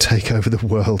take over the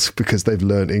world because they've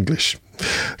learned English.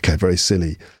 Okay, very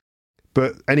silly.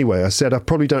 But anyway, I said I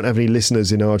probably don't have any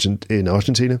listeners in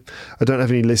Argentina. I don't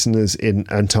have any listeners in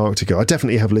Antarctica. I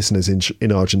definitely have listeners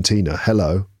in Argentina.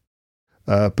 Hello.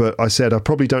 But I said I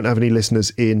probably don't have any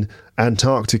listeners in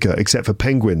Antarctica except for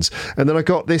penguins. And then I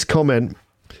got this comment,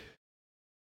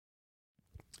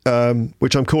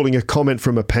 which I'm calling a comment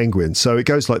from a penguin. So it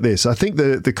goes like this. I think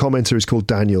the commenter is called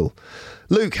Daniel.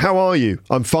 Luke, how are you?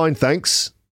 I'm fine,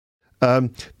 thanks.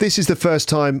 This is the first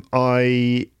time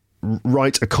I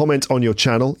write a comment on your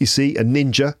channel. You see, a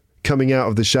ninja coming out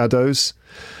of the shadows.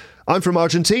 I'm from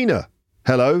Argentina.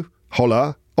 Hello.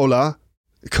 Hola. Hola.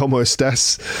 ¿Cómo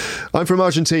estás? I'm from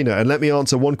Argentina, and let me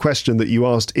answer one question that you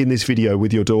asked in this video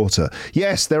with your daughter.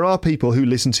 Yes, there are people who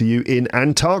listen to you in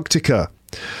Antarctica.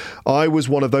 I was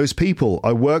one of those people.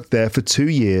 I worked there for 2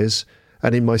 years,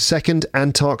 and in my second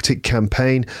Antarctic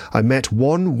campaign, I met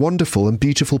one wonderful and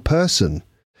beautiful person.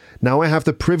 Now I have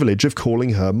the privilege of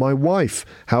calling her my wife.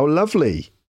 How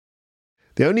lovely.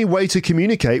 The only way to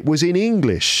communicate was in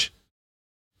English,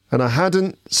 and I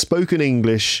hadn't spoken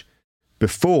English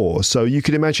before, so you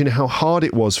can imagine how hard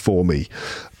it was for me.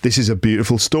 This is a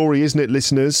beautiful story, isn't it,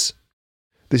 listeners?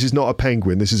 This is not a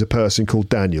penguin. This is a person called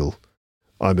Daniel,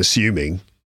 I'm assuming.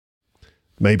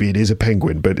 Maybe it is a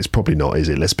penguin, but it's probably not, is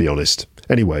it? Let's be honest.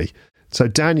 Anyway, so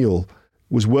Daniel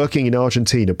was working in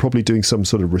Argentina, probably doing some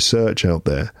sort of research out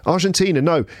there. Argentina,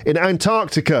 no, in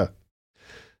Antarctica.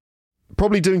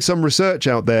 Probably doing some research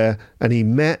out there, and he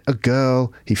met a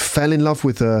girl. He fell in love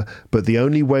with her, but the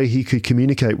only way he could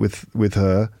communicate with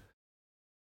her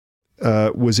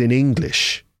was in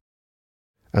English.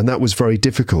 And that was very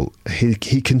difficult.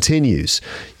 He continues,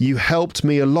 "You helped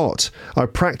me a lot. I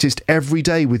practiced every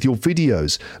day with your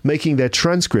videos, making their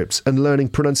transcripts and learning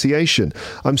pronunciation.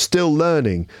 I'm still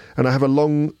learning, and I have a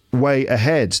long way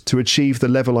ahead to achieve the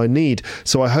level I need.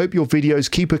 So I hope your videos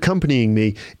keep accompanying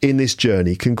me in this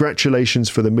journey. Congratulations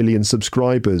for the 1 million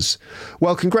subscribers."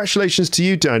 Well, congratulations to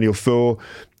you, Daniel, for,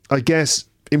 I guess,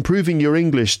 improving your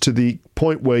English to the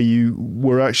point where you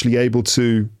were actually able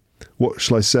to, what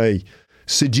shall I say,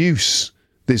 seduce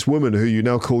this woman who you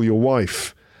now call your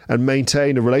wife and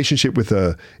maintain a relationship with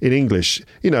her in English.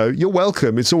 You know, you're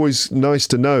welcome. It's always nice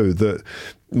to know that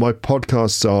my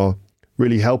podcasts are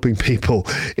really helping people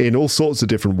in all sorts of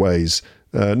different ways,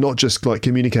 not just like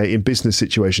communicate in business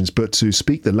situations, but to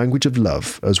speak the language of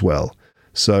love as well.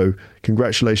 So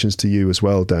congratulations to you as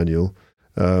well, Daniel.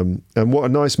 And what a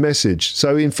nice message.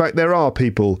 So in fact, there are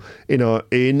people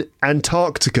in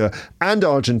Antarctica and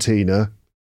Argentina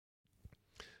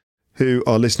who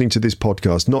are listening to this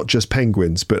podcast, not just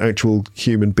penguins, but actual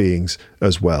human beings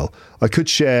as well. I could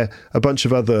share a bunch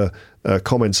of other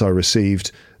comments I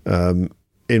received in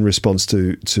response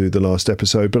to the last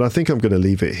episode, but I think I'm going to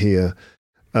leave it here.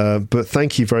 But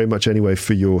thank you very much anyway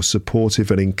for your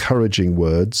supportive and encouraging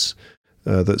words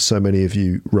that so many of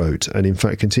you wrote, and in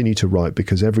fact continue to write,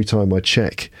 because every time I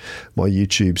check my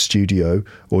YouTube studio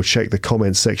or check the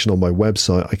comments section on my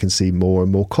website, I can see more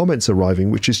and more comments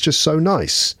arriving, which is just so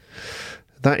nice.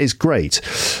 That is great.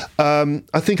 I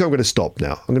think I'm going to stop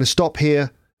now. I'm going to stop here.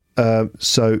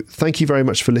 So thank you very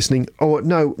much for listening. Oh,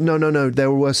 no.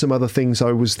 There were some other things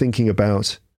I was thinking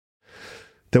about.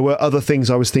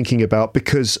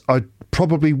 Because I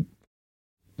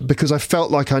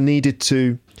felt like I needed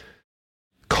to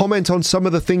comment on some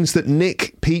of the things that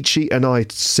Nik Peachey and I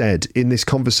said in this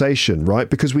conversation, right?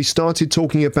 Because we started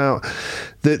talking about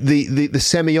the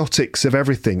semiotics of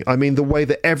everything. I mean, the way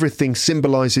that everything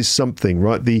symbolizes something,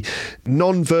 right? The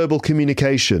non-verbal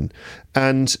communication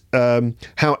and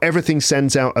how everything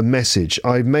sends out a message.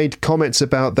 I made comments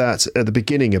about that at the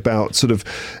beginning, about sort of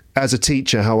as a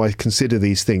teacher, how I consider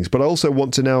these things. But I also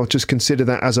want to now just consider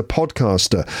that as a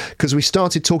podcaster, because we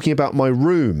started talking about my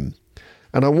room.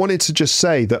 And I wanted to just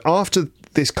say that after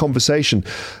this conversation,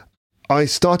 I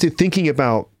started thinking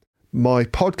about my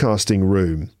podcasting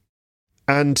room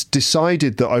and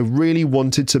decided that I really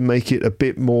wanted to make it a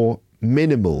bit more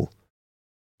minimal.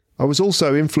 I was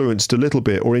also influenced a little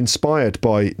bit, or inspired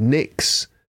by Nik's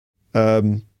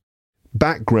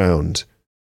background,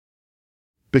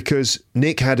 because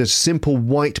Nik had a simple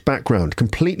white background,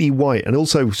 completely white, and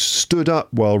also stood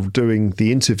up while doing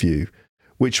the interview,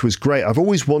 which was great. I've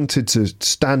always wanted to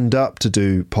stand up to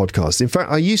do podcasts. In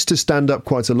fact, I used to stand up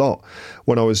quite a lot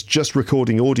when I was just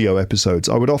recording audio episodes.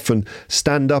 I would often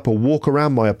stand up or walk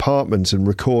around my apartment and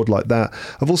record like that.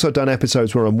 I've also done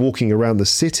episodes where I'm walking around the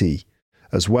city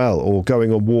as well, or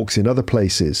going on walks in other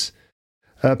places.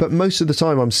 But most of the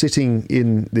time I'm sitting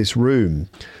in this room.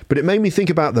 But it made me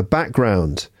think about the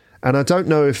background. And I don't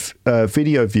know if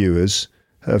video viewers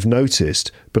have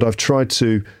noticed, but I've tried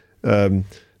to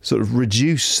sort of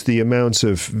reduce the amount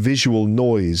of visual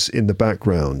noise in the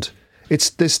background.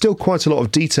 There's still quite a lot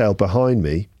of detail behind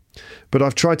me, but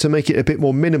I've tried to make it a bit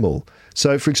more minimal.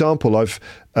 So, for example, I've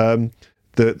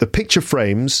the picture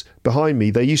frames behind me,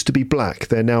 they used to be black.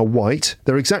 They're now white.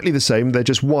 They're exactly the same. They're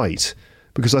just white,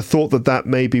 because I thought that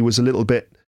maybe was a little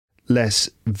bit less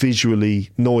visually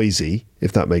noisy,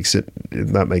 if that makes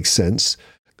sense.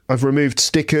 I've removed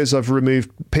stickers, I've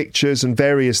removed pictures and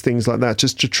various things like that,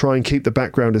 just to try and keep the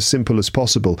background as simple as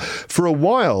possible. For a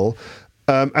while,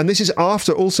 and this is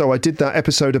after also I did that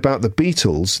episode about the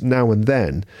Beatles, Now and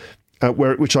Then,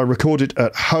 which I recorded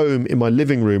at home in my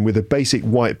living room with a basic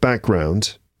white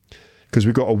background, because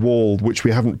we've got a wall which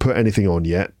we haven't put anything on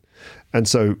yet. And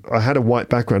so I had a white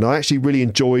background. I actually really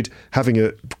enjoyed having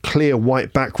a clear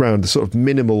white background, the sort of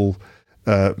minimal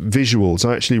visuals.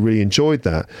 I actually really enjoyed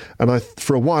that. And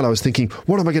for a while I was thinking,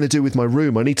 what am I going to do with my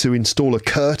room? I need to install a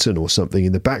curtain or something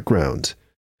in the background.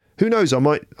 Who knows? I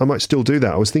might still do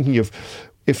that. I was thinking of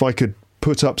if I could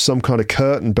put up some kind of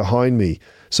curtain behind me,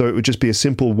 so it would just be a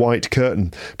simple white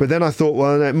curtain. But then I thought,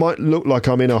 well, it might look like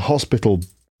I'm in a hospital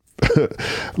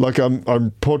like I'm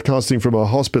podcasting from a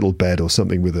hospital bed or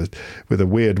something with a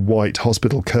weird white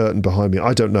hospital curtain behind me.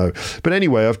 I don't know. But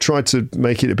anyway, I've tried to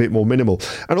make it a bit more minimal.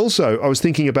 And also, I was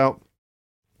thinking about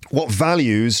what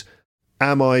values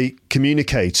am I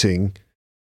communicating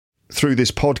through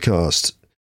this podcast,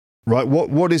 right?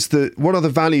 What are the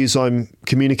values I'm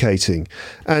communicating?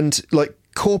 And like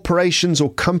corporations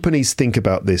or companies think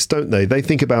about this, don't they? They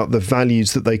think about the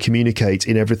values that they communicate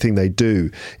in everything they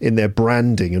do, in their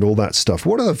branding and all that stuff.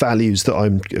 What are the values that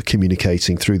I'm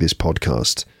communicating through this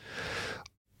podcast?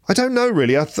 I don't know,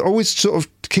 really. I always sort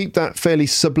of keep that fairly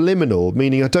subliminal,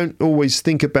 meaning I don't always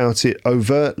think about it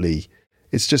overtly.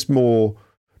 It's just more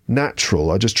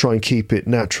natural. I just try and keep it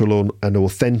natural and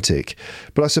authentic.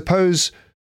 But I suppose,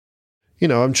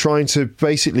 I'm trying to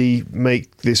basically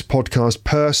make this podcast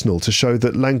personal to show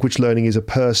that language learning is a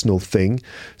personal thing.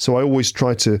 So I always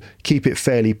try to keep it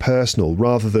fairly personal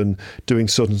rather than doing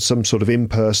some sort of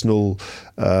impersonal,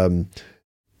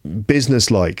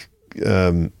 business-like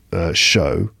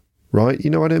show, right?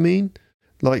 You know what I mean?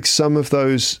 Like some of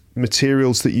those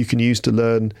materials that you can use to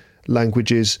learn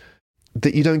languages,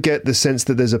 that you don't get the sense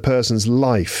that there's a person's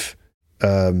life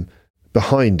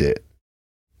behind it.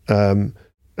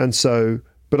 And so,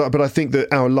 but I think that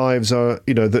our lives are,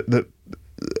 that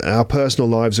our personal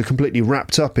lives are completely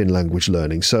wrapped up in language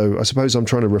learning. So I suppose I'm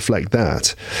trying to reflect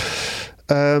that.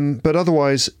 But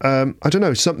otherwise, I don't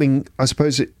know, something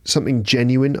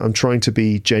genuine. I'm trying to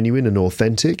be genuine and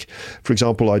authentic. For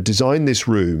example, I designed this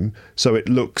room so it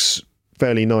looks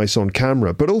fairly nice on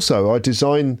camera, but also I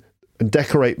design and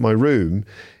decorate my room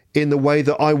in the way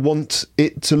that I want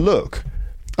it to look.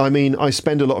 I mean, I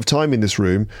spend a lot of time in this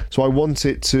room, so I want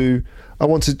it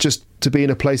just to be in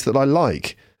a place that I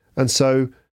like. And so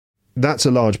that's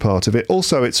a large part of it.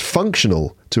 Also, it's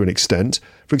functional to an extent.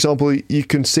 For example, you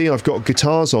can see I've got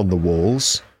guitars on the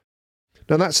walls.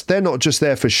 Now they're not just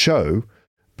there for show,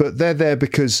 but they're there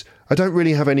because I don't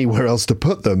really have anywhere else to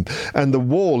put them. And the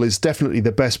wall is definitely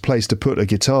the best place to put a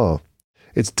guitar.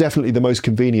 It's definitely the most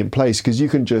convenient place because you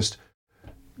can just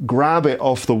grab it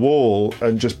off the wall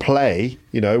and just play,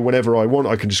 whenever I want.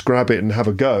 I can just grab it and have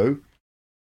a go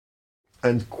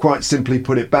and quite simply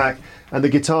put it back. And the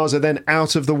guitars are then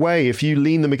out of the way. If you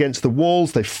lean them against the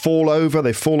walls, they fall over,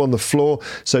 they fall on the floor.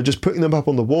 So just putting them up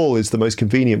on the wall is the most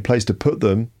convenient place to put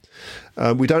them.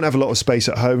 We don't have a lot of space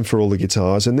at home for all the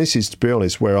guitars, and this is, to be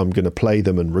honest, where I'm going to play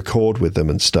them and record with them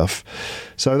and stuff.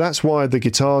 So that's why the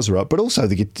guitars are up. But also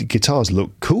the guitars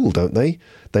look cool, don't they?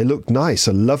 They look nice.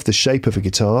 I love the shape of a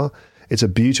guitar. It's a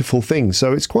beautiful thing.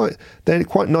 So they're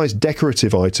quite nice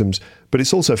decorative items, but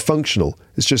it's also functional.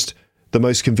 It's just the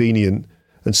most convenient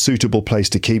and suitable place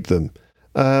to keep them.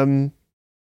 I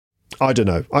don't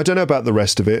know. I don't know about the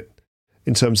rest of it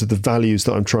in terms of the values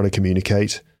that I'm trying to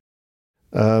communicate.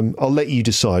 I'll let you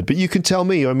decide, but you can tell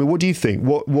me. I mean, what do you think?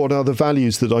 What are the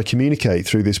values that I communicate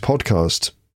through this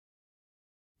podcast?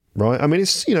 Right? I mean,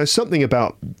 it's something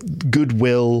about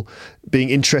goodwill, being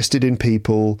interested in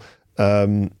people,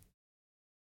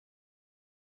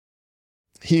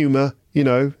 humour.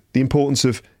 The importance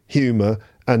of humour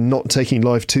and not taking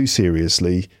life too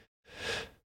seriously.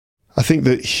 I think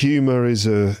that humour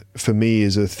for me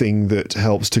is a thing that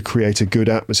helps to create a good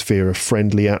atmosphere, a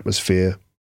friendly atmosphere.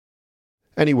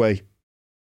 Anyway,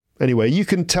 you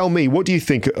can tell me, what do you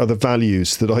think are the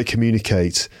values that I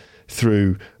communicate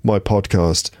through my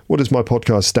podcast? What does my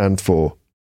podcast stand for?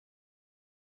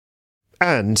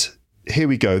 And here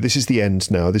we go. This is the end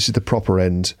now. This is the proper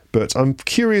end. But I'm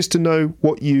curious to know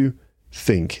what you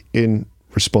think in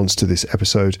response to this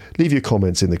episode. Leave your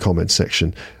comments in the comments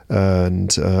section,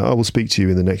 and I will speak to you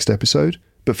in the next episode.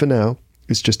 But for now,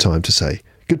 it's just time to say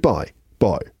goodbye.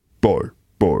 Bye. Bye.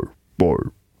 Bye. Bye.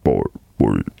 Bye.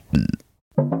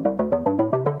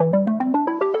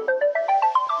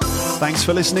 Thanks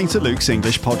for listening to Luke's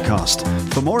English podcast.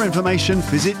 For more information,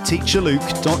 visit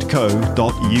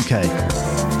teacherluke.co.uk.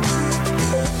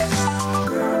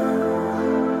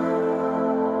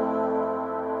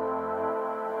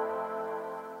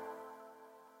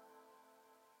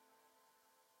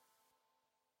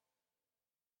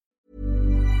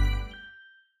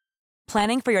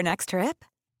 Planning for your next trip?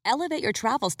 Elevate your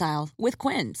travel style with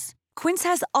Quince. Quince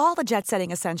has all the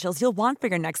jet-setting essentials you'll want for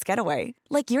your next getaway,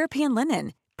 like European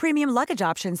linen, premium luggage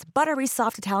options, buttery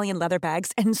soft Italian leather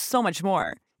bags, and so much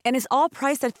more. And is all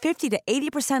priced at 50 to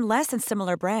 80% less than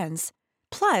similar brands.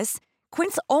 Plus,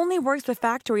 Quince only works with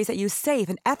factories that use safe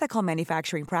and ethical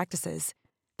manufacturing practices.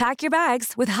 Pack your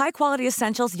bags with high-quality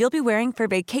essentials you'll be wearing for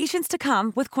vacations to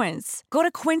come with Quince. Go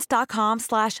to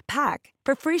quince.com/pack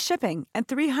for free shipping and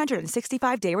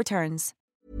 365-day returns.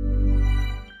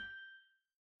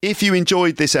 If you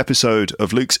enjoyed this episode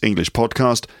of Luke's English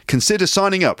Podcast, consider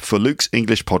signing up for Luke's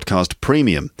English Podcast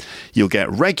Premium. You'll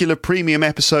get regular premium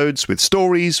episodes with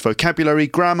stories, vocabulary,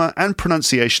 grammar and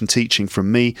pronunciation teaching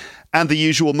from me and the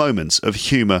usual moments of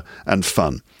humour and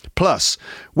fun. Plus,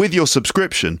 with your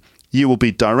subscription, you will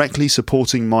be directly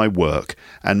supporting my work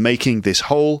and making this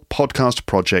whole podcast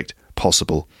project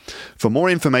possible. For more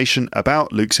information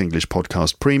about Luke's English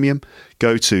Podcast Premium,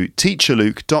 go to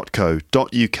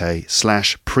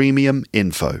teacherluke.co.uk/premium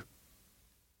info.